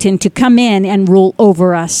Satan to come in and rule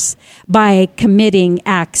over us by committing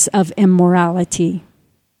acts of immorality.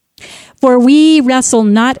 For we wrestle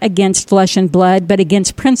not against flesh and blood, but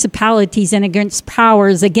against principalities and against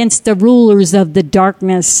powers, against the rulers of the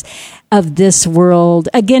darkness of this world,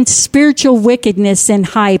 against spiritual wickedness in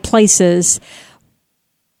high places.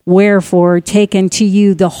 Wherefore, take unto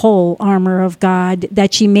you the whole armor of God,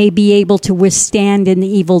 that ye may be able to withstand in the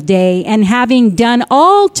evil day. And having done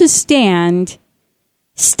all to stand,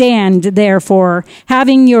 stand therefore,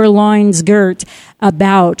 having your loins girt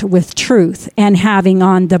about with truth, and having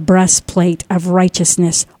on the breastplate of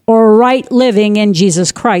righteousness, or right living in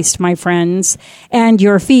Jesus Christ, my friends, and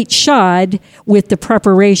your feet shod with the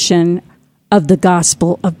preparation of the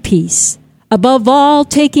gospel of peace. Above all,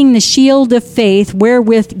 taking the shield of faith,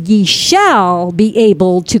 wherewith ye shall be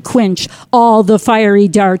able to quench all the fiery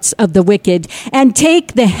darts of the wicked, and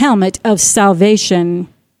take the helmet of salvation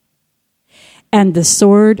and the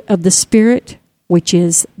sword of the Spirit, which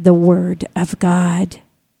is the word of God.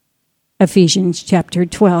 Ephesians chapter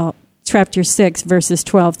 6, verses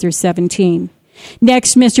 12 through 17.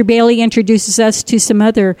 Next, Mr. Bailey introduces us to some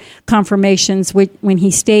other confirmations when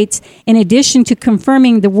he states, in addition to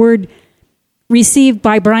confirming the word received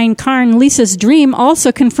by Brian Carn, Lisa's dream also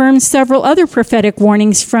confirms several other prophetic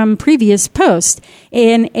warnings from previous posts.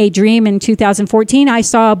 In a dream in 2014, I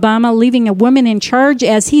saw Obama leaving a woman in charge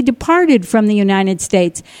as he departed from the United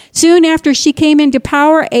States. Soon after she came into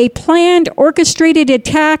power, a planned, orchestrated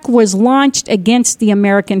attack was launched against the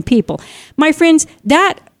American people. My friends,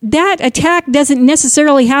 that attack doesn't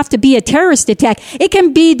necessarily have to be a terrorist attack. It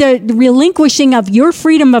can be the relinquishing of your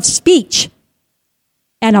freedom of speech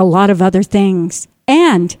and a lot of other things,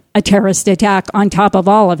 and a terrorist attack on top of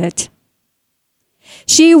all of it.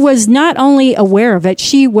 She was not only aware of it,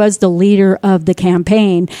 she was the leader of the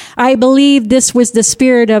campaign. I believe this was the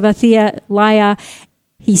spirit of Athaliah.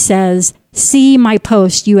 He says, see my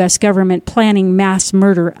post, U.S. government planning mass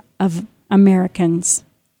murder of Americans.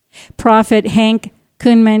 Prophet Hank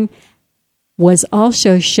Kunman was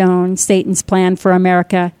also shown Satan's plan for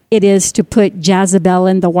America. It is to put Jezebel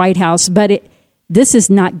in the White House, but this is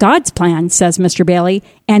not God's plan, says Mr. Bailey,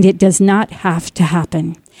 and it does not have to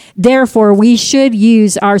happen. Therefore, we should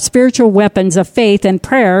use our spiritual weapons of faith and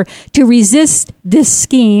prayer to resist this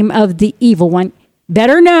scheme of the evil one,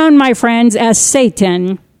 better known, my friends, as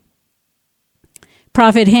Satan.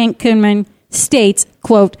 Prophet Hank Kunman states,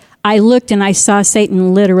 quote, I looked and I saw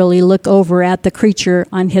Satan literally look over at the creature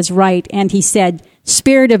on his right, and he said,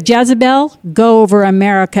 Spirit of Jezebel, go over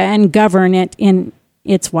America and govern it in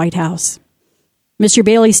its White House. Mr.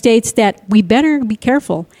 Bailey states that we better be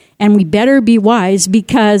careful and we better be wise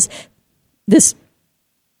because the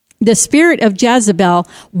spirit of Jezebel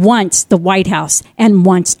wants the White House and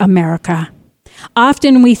wants America.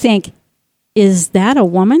 Often we think, is that a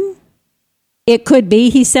woman? It could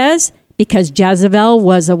be, he says, because Jezebel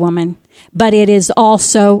was a woman, but it is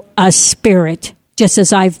also a spirit, just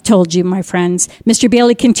as I've told you, my friends. Mr.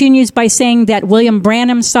 Bailey continues by saying that William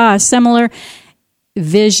Branham saw a similar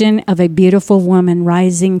vision of a beautiful woman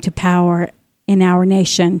rising to power in our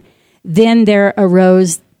nation. Then there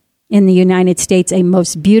arose in the United States a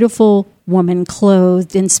most beautiful woman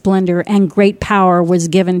clothed in splendor, and great power was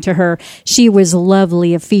given to her. She was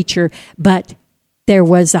lovely of feature, but there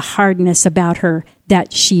was a hardness about her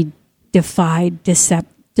that she defied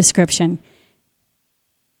description.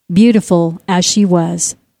 Beautiful as she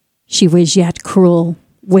was yet cruel,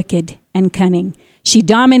 wicked, and cunning. She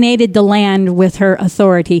dominated the land with her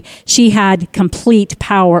authority. She had complete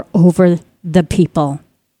power over the people.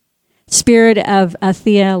 Spirit of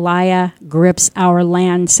Athaliah grips our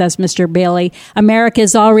land, says Mr. Bailey. America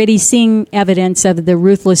is already seeing evidence of the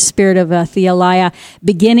ruthless spirit of Athaliah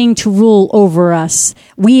beginning to rule over us.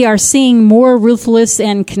 We are seeing more ruthlessness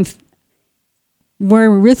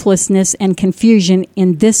and confusion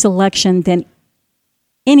in this election than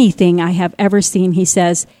anything I have ever seen, he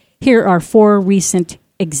says. Here are 4 recent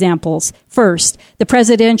examples. First, the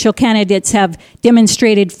presidential candidates have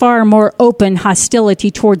demonstrated far more open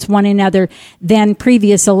hostility towards one another than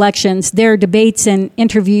previous elections. Their debates and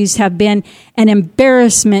interviews have been an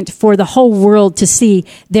embarrassment for the whole world to see.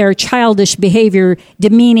 Their childish behavior,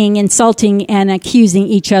 demeaning, insulting, and accusing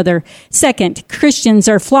each other. Second, Christians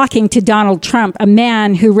are flocking to Donald Trump, a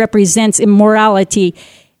man who represents immorality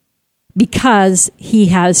because he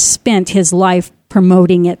has spent his life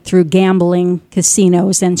promoting it through gambling,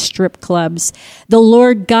 casinos, and strip clubs. The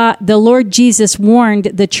Lord Jesus warned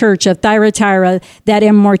the church of Thyatira that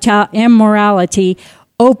immorality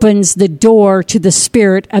opens the door to the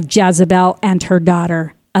spirit of Jezebel and her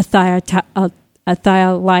daughter, Athaliah.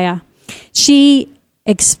 He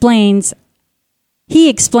explains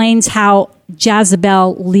how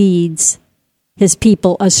Jezebel leads his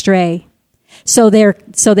people astray. So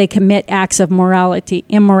they commit acts of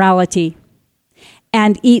immorality,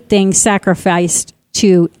 and eat things sacrificed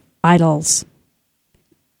to idols.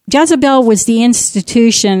 Jezebel was the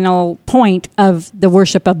institutional point of the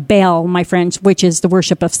worship of Baal, my friends, which is the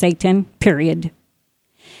worship of Satan, period.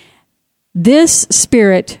 This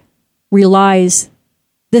spirit of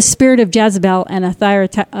Jezebel and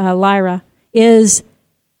Athaliah this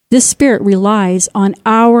spirit relies on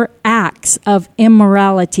our acts of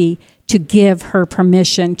immorality to give her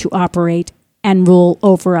permission to operate and rule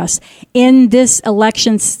over us. In this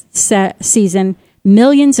election season,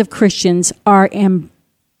 millions of Christians are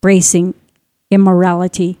embracing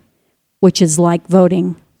immorality, which is like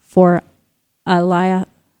voting for Athaliah.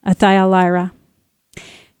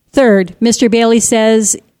 Third, Mr. Bailey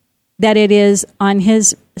says that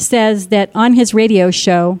on his radio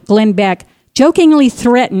show, Glenn Beck jokingly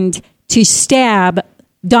threatened to stab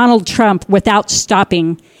Donald Trump without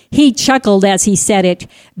stopping. He chuckled as he said it,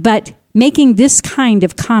 but making this kind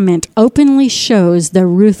of comment openly shows the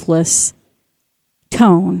ruthless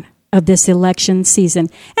tone of this election season.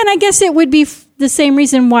 And I guess it would be the same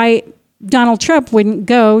reason why Donald Trump wouldn't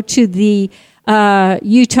go to the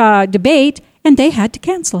Utah debate, and they had to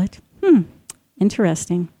cancel it.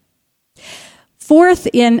 Interesting. Fourth,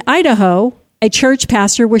 in Idaho, a church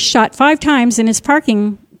pastor was shot 5 times in his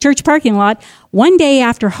church parking lot one day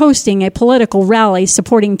after hosting a political rally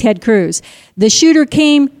supporting Ted Cruz. The shooter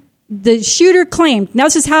claimed, now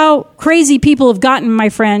this is how crazy people have gotten, my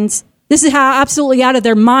friends. This is how absolutely out of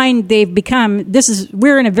their mind they've become.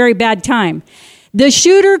 We're in a very bad time. The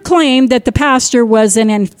shooter claimed that the pastor was an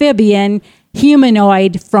amphibian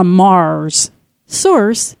humanoid from Mars.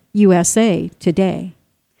 Source, USA Today.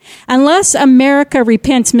 Unless America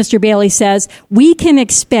repents, Mr. Bailey says, we can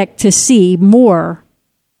expect to see more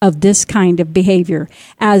of this kind of behavior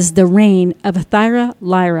as the reign of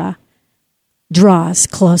Thyatira draws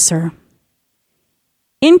closer.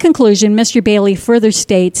 In conclusion, Mr. Bailey further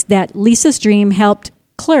states that Lisa's dream helped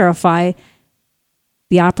clarify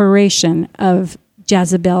the operation of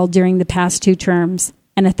Jezebel during the past 2 terms,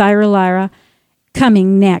 and Thyatira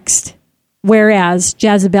coming next. Whereas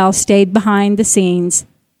Jezebel stayed behind the scenes,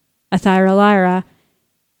 Thyatira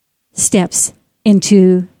steps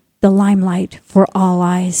into the limelight for all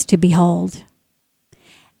eyes to behold.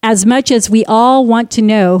 As much as we all want to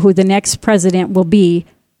know who the next president will be,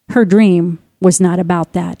 her dream was not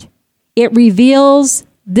about that. It reveals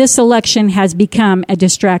this election has become a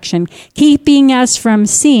distraction, keeping us from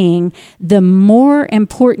seeing the more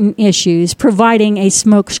important issues, providing a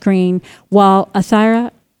smokescreen while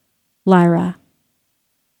Thyatira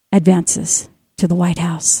advances to the White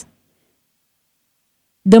House.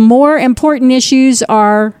 The more important issues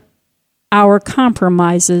are our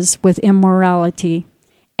compromises with immorality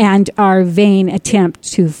and our vain attempt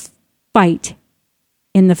to fight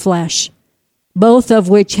in the flesh, both of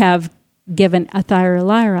which have given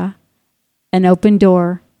Thyatira an open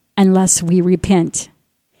door unless we repent.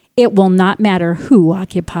 It will not matter who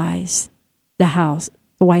occupies the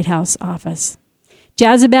White House office.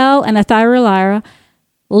 Jezebel and Thyatira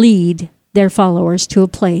lead their followers to a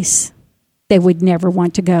place they would never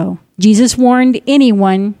want to go. Jesus warned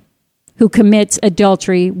anyone who commits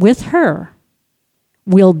adultery with her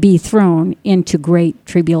will be thrown into great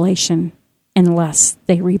tribulation unless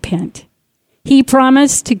they repent. He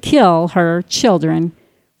promised to kill her children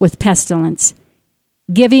with pestilence,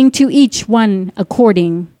 giving to each one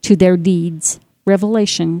according to their deeds.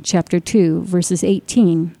 Revelation chapter 2, verses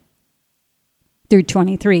 18 through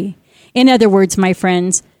 23. In other words, my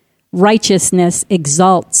friends, righteousness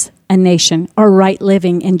exalts a nation, or right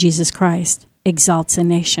living in Jesus Christ exalts a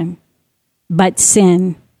nation. But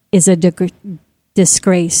sin is a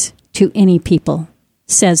disgrace to any people,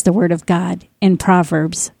 says the Word of God in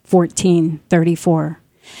Proverbs 14:34.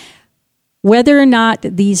 Whether or not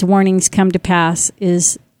these warnings come to pass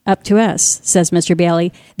is up to us, says Mr.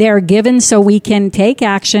 Bailey. They are given so we can take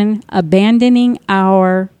action, abandoning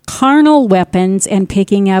our carnal weapons and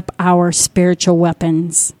picking up our spiritual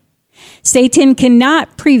weapons. Satan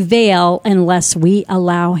cannot prevail unless we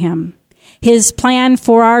allow him. His plan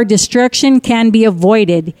for our destruction can be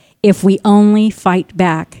avoided if we only fight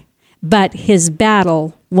back. But his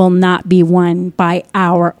battle will not be won by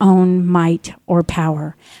our own might or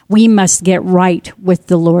power. We must get right with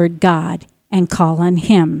the Lord God and call on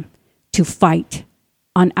him to fight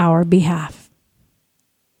on our behalf.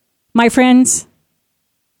 My friends,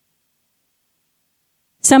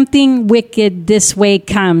 something wicked this way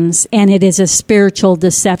comes, and it is a spiritual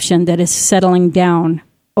deception that is settling down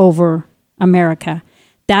over America.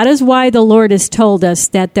 That is why the Lord has told us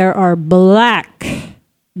that there are black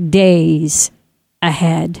days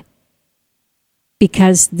ahead,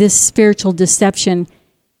 because this spiritual deception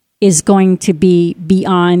is going to be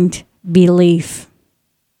beyond belief.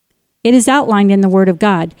 It is outlined in the Word of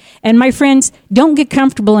God. And my friends, don't get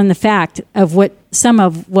comfortable in the fact of some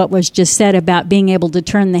of what was just said about being able to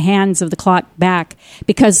turn the hands of the clock back,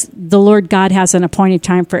 because the Lord God has an appointed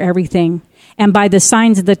time for everything. And by the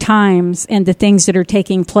signs of the times and the things that are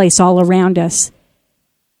taking place all around us,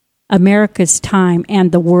 America's time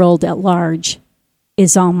and the world at large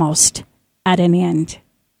is almost at an end.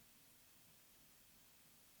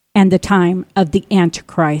 And the time of the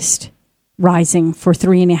Antichrist rising for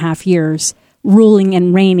 3.5 years, ruling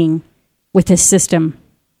and reigning with his system.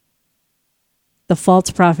 The false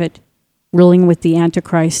prophet ruling with the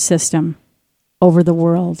Antichrist system over the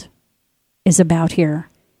world is about here.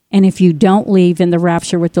 And if you don't leave in the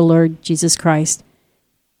rapture with the Lord Jesus Christ,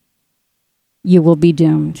 you will be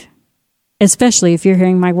doomed, especially if you're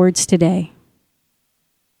hearing my words today.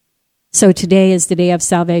 So today is the day of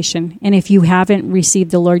salvation. And if you haven't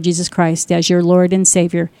received the Lord Jesus Christ as your Lord and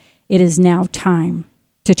Savior, it is now time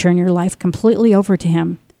to turn your life completely over to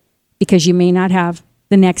him, because you may not have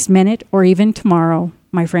the next minute or even tomorrow,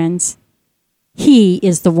 my friends. He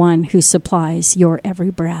is the one who supplies your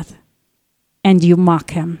every breath, and you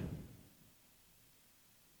mock him.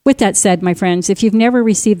 With that said, my friends, if you've never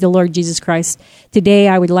received the Lord Jesus Christ, today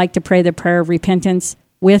I would like to pray the prayer of repentance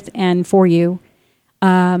with and for you.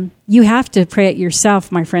 You have to pray it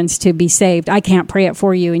yourself, my friends, to be saved. I can't pray it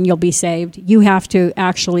for you and you'll be saved. You have to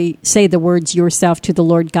actually say the words yourself to the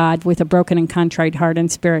Lord God with a broken and contrite heart and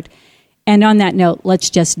spirit. And on that note, let's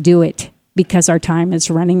just do it, because our time is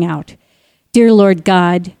running out. Dear Lord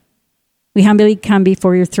God, We humbly come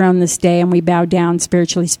before your throne this day, and we bow down,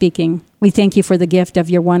 spiritually speaking. We thank you for the gift of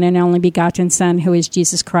your one and only begotten Son, who is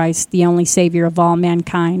Jesus Christ, the only Savior of all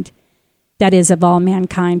mankind. That is, of all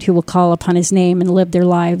mankind who will call upon his name and live their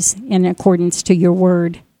lives in accordance to your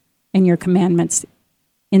word and your commandments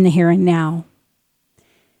in the here and now.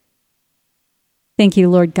 Thank you,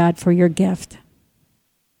 Lord God, for your gift.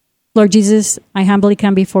 Lord Jesus, I humbly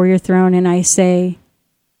come before your throne and I say,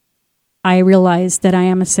 I realize that I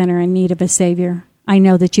am a sinner in need of a Savior. I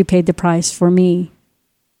know that you paid the price for me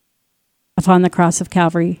upon the cross of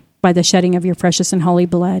Calvary by the shedding of your precious and holy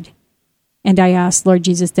blood. And I ask, Lord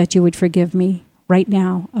Jesus, that you would forgive me right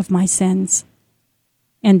now of my sins,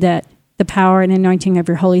 and that the power and anointing of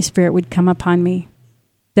your Holy Spirit would come upon me,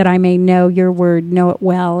 that I may know your word, know it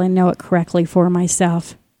well, and know it correctly for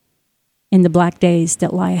myself in the black days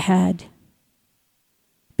that lie ahead,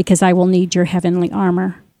 because I will need your heavenly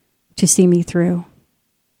armor to see me through.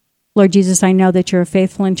 Lord Jesus, I know that you are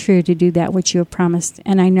faithful and true to do that which you have promised,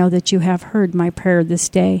 and I know that you have heard my prayer this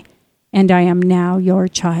day, and I am now your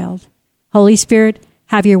child. Holy Spirit,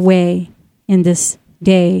 have your way in this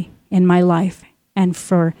day in my life and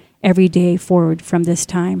for every day forward from this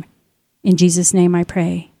time. In Jesus' name I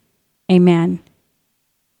pray. Amen.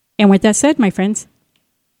 And with that said, my friends,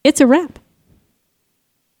 it's a wrap.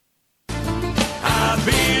 I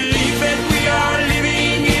believe that we are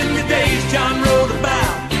living in the days John wrote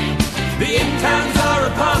about. The end times are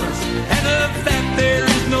upon us, and of that there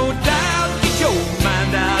is no doubt. Get your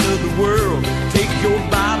mind out of the world. Take your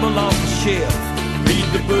Bible off the shelf. Read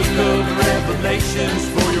the book of Revelations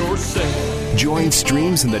for yourself. Join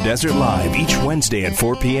Streams in the Desert Live each Wednesday at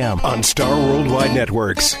 4 p.m. on Star Worldwide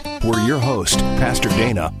Networks, where your host, Pastor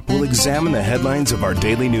Dana, will examine the headlines of our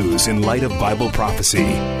daily news in light of Bible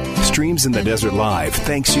prophecy. Streams in the Desert Live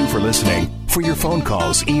thanks you for listening, for your phone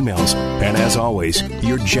calls, emails, and as always,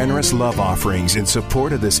 your generous love offerings in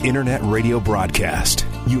support of this internet radio broadcast.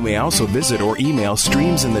 You may also visit or email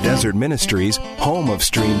Streams in the Desert Ministries, home of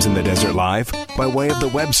Streams in the Desert Live, by way of the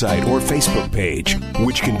website or Facebook page,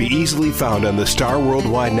 which can be easily found on the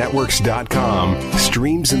StarWorldWideNetworks.com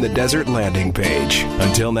Streams in the Desert landing page.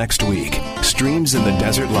 Until next week, Streams in the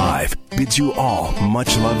Desert Live bids you all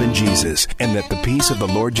much love in Jesus, and that the peace of the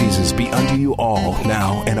Lord Jesus be unto you all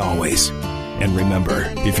now and always. And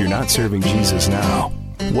remember, if you're not serving Jesus now,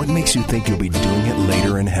 what makes you think you'll be doing it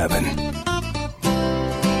later in heaven?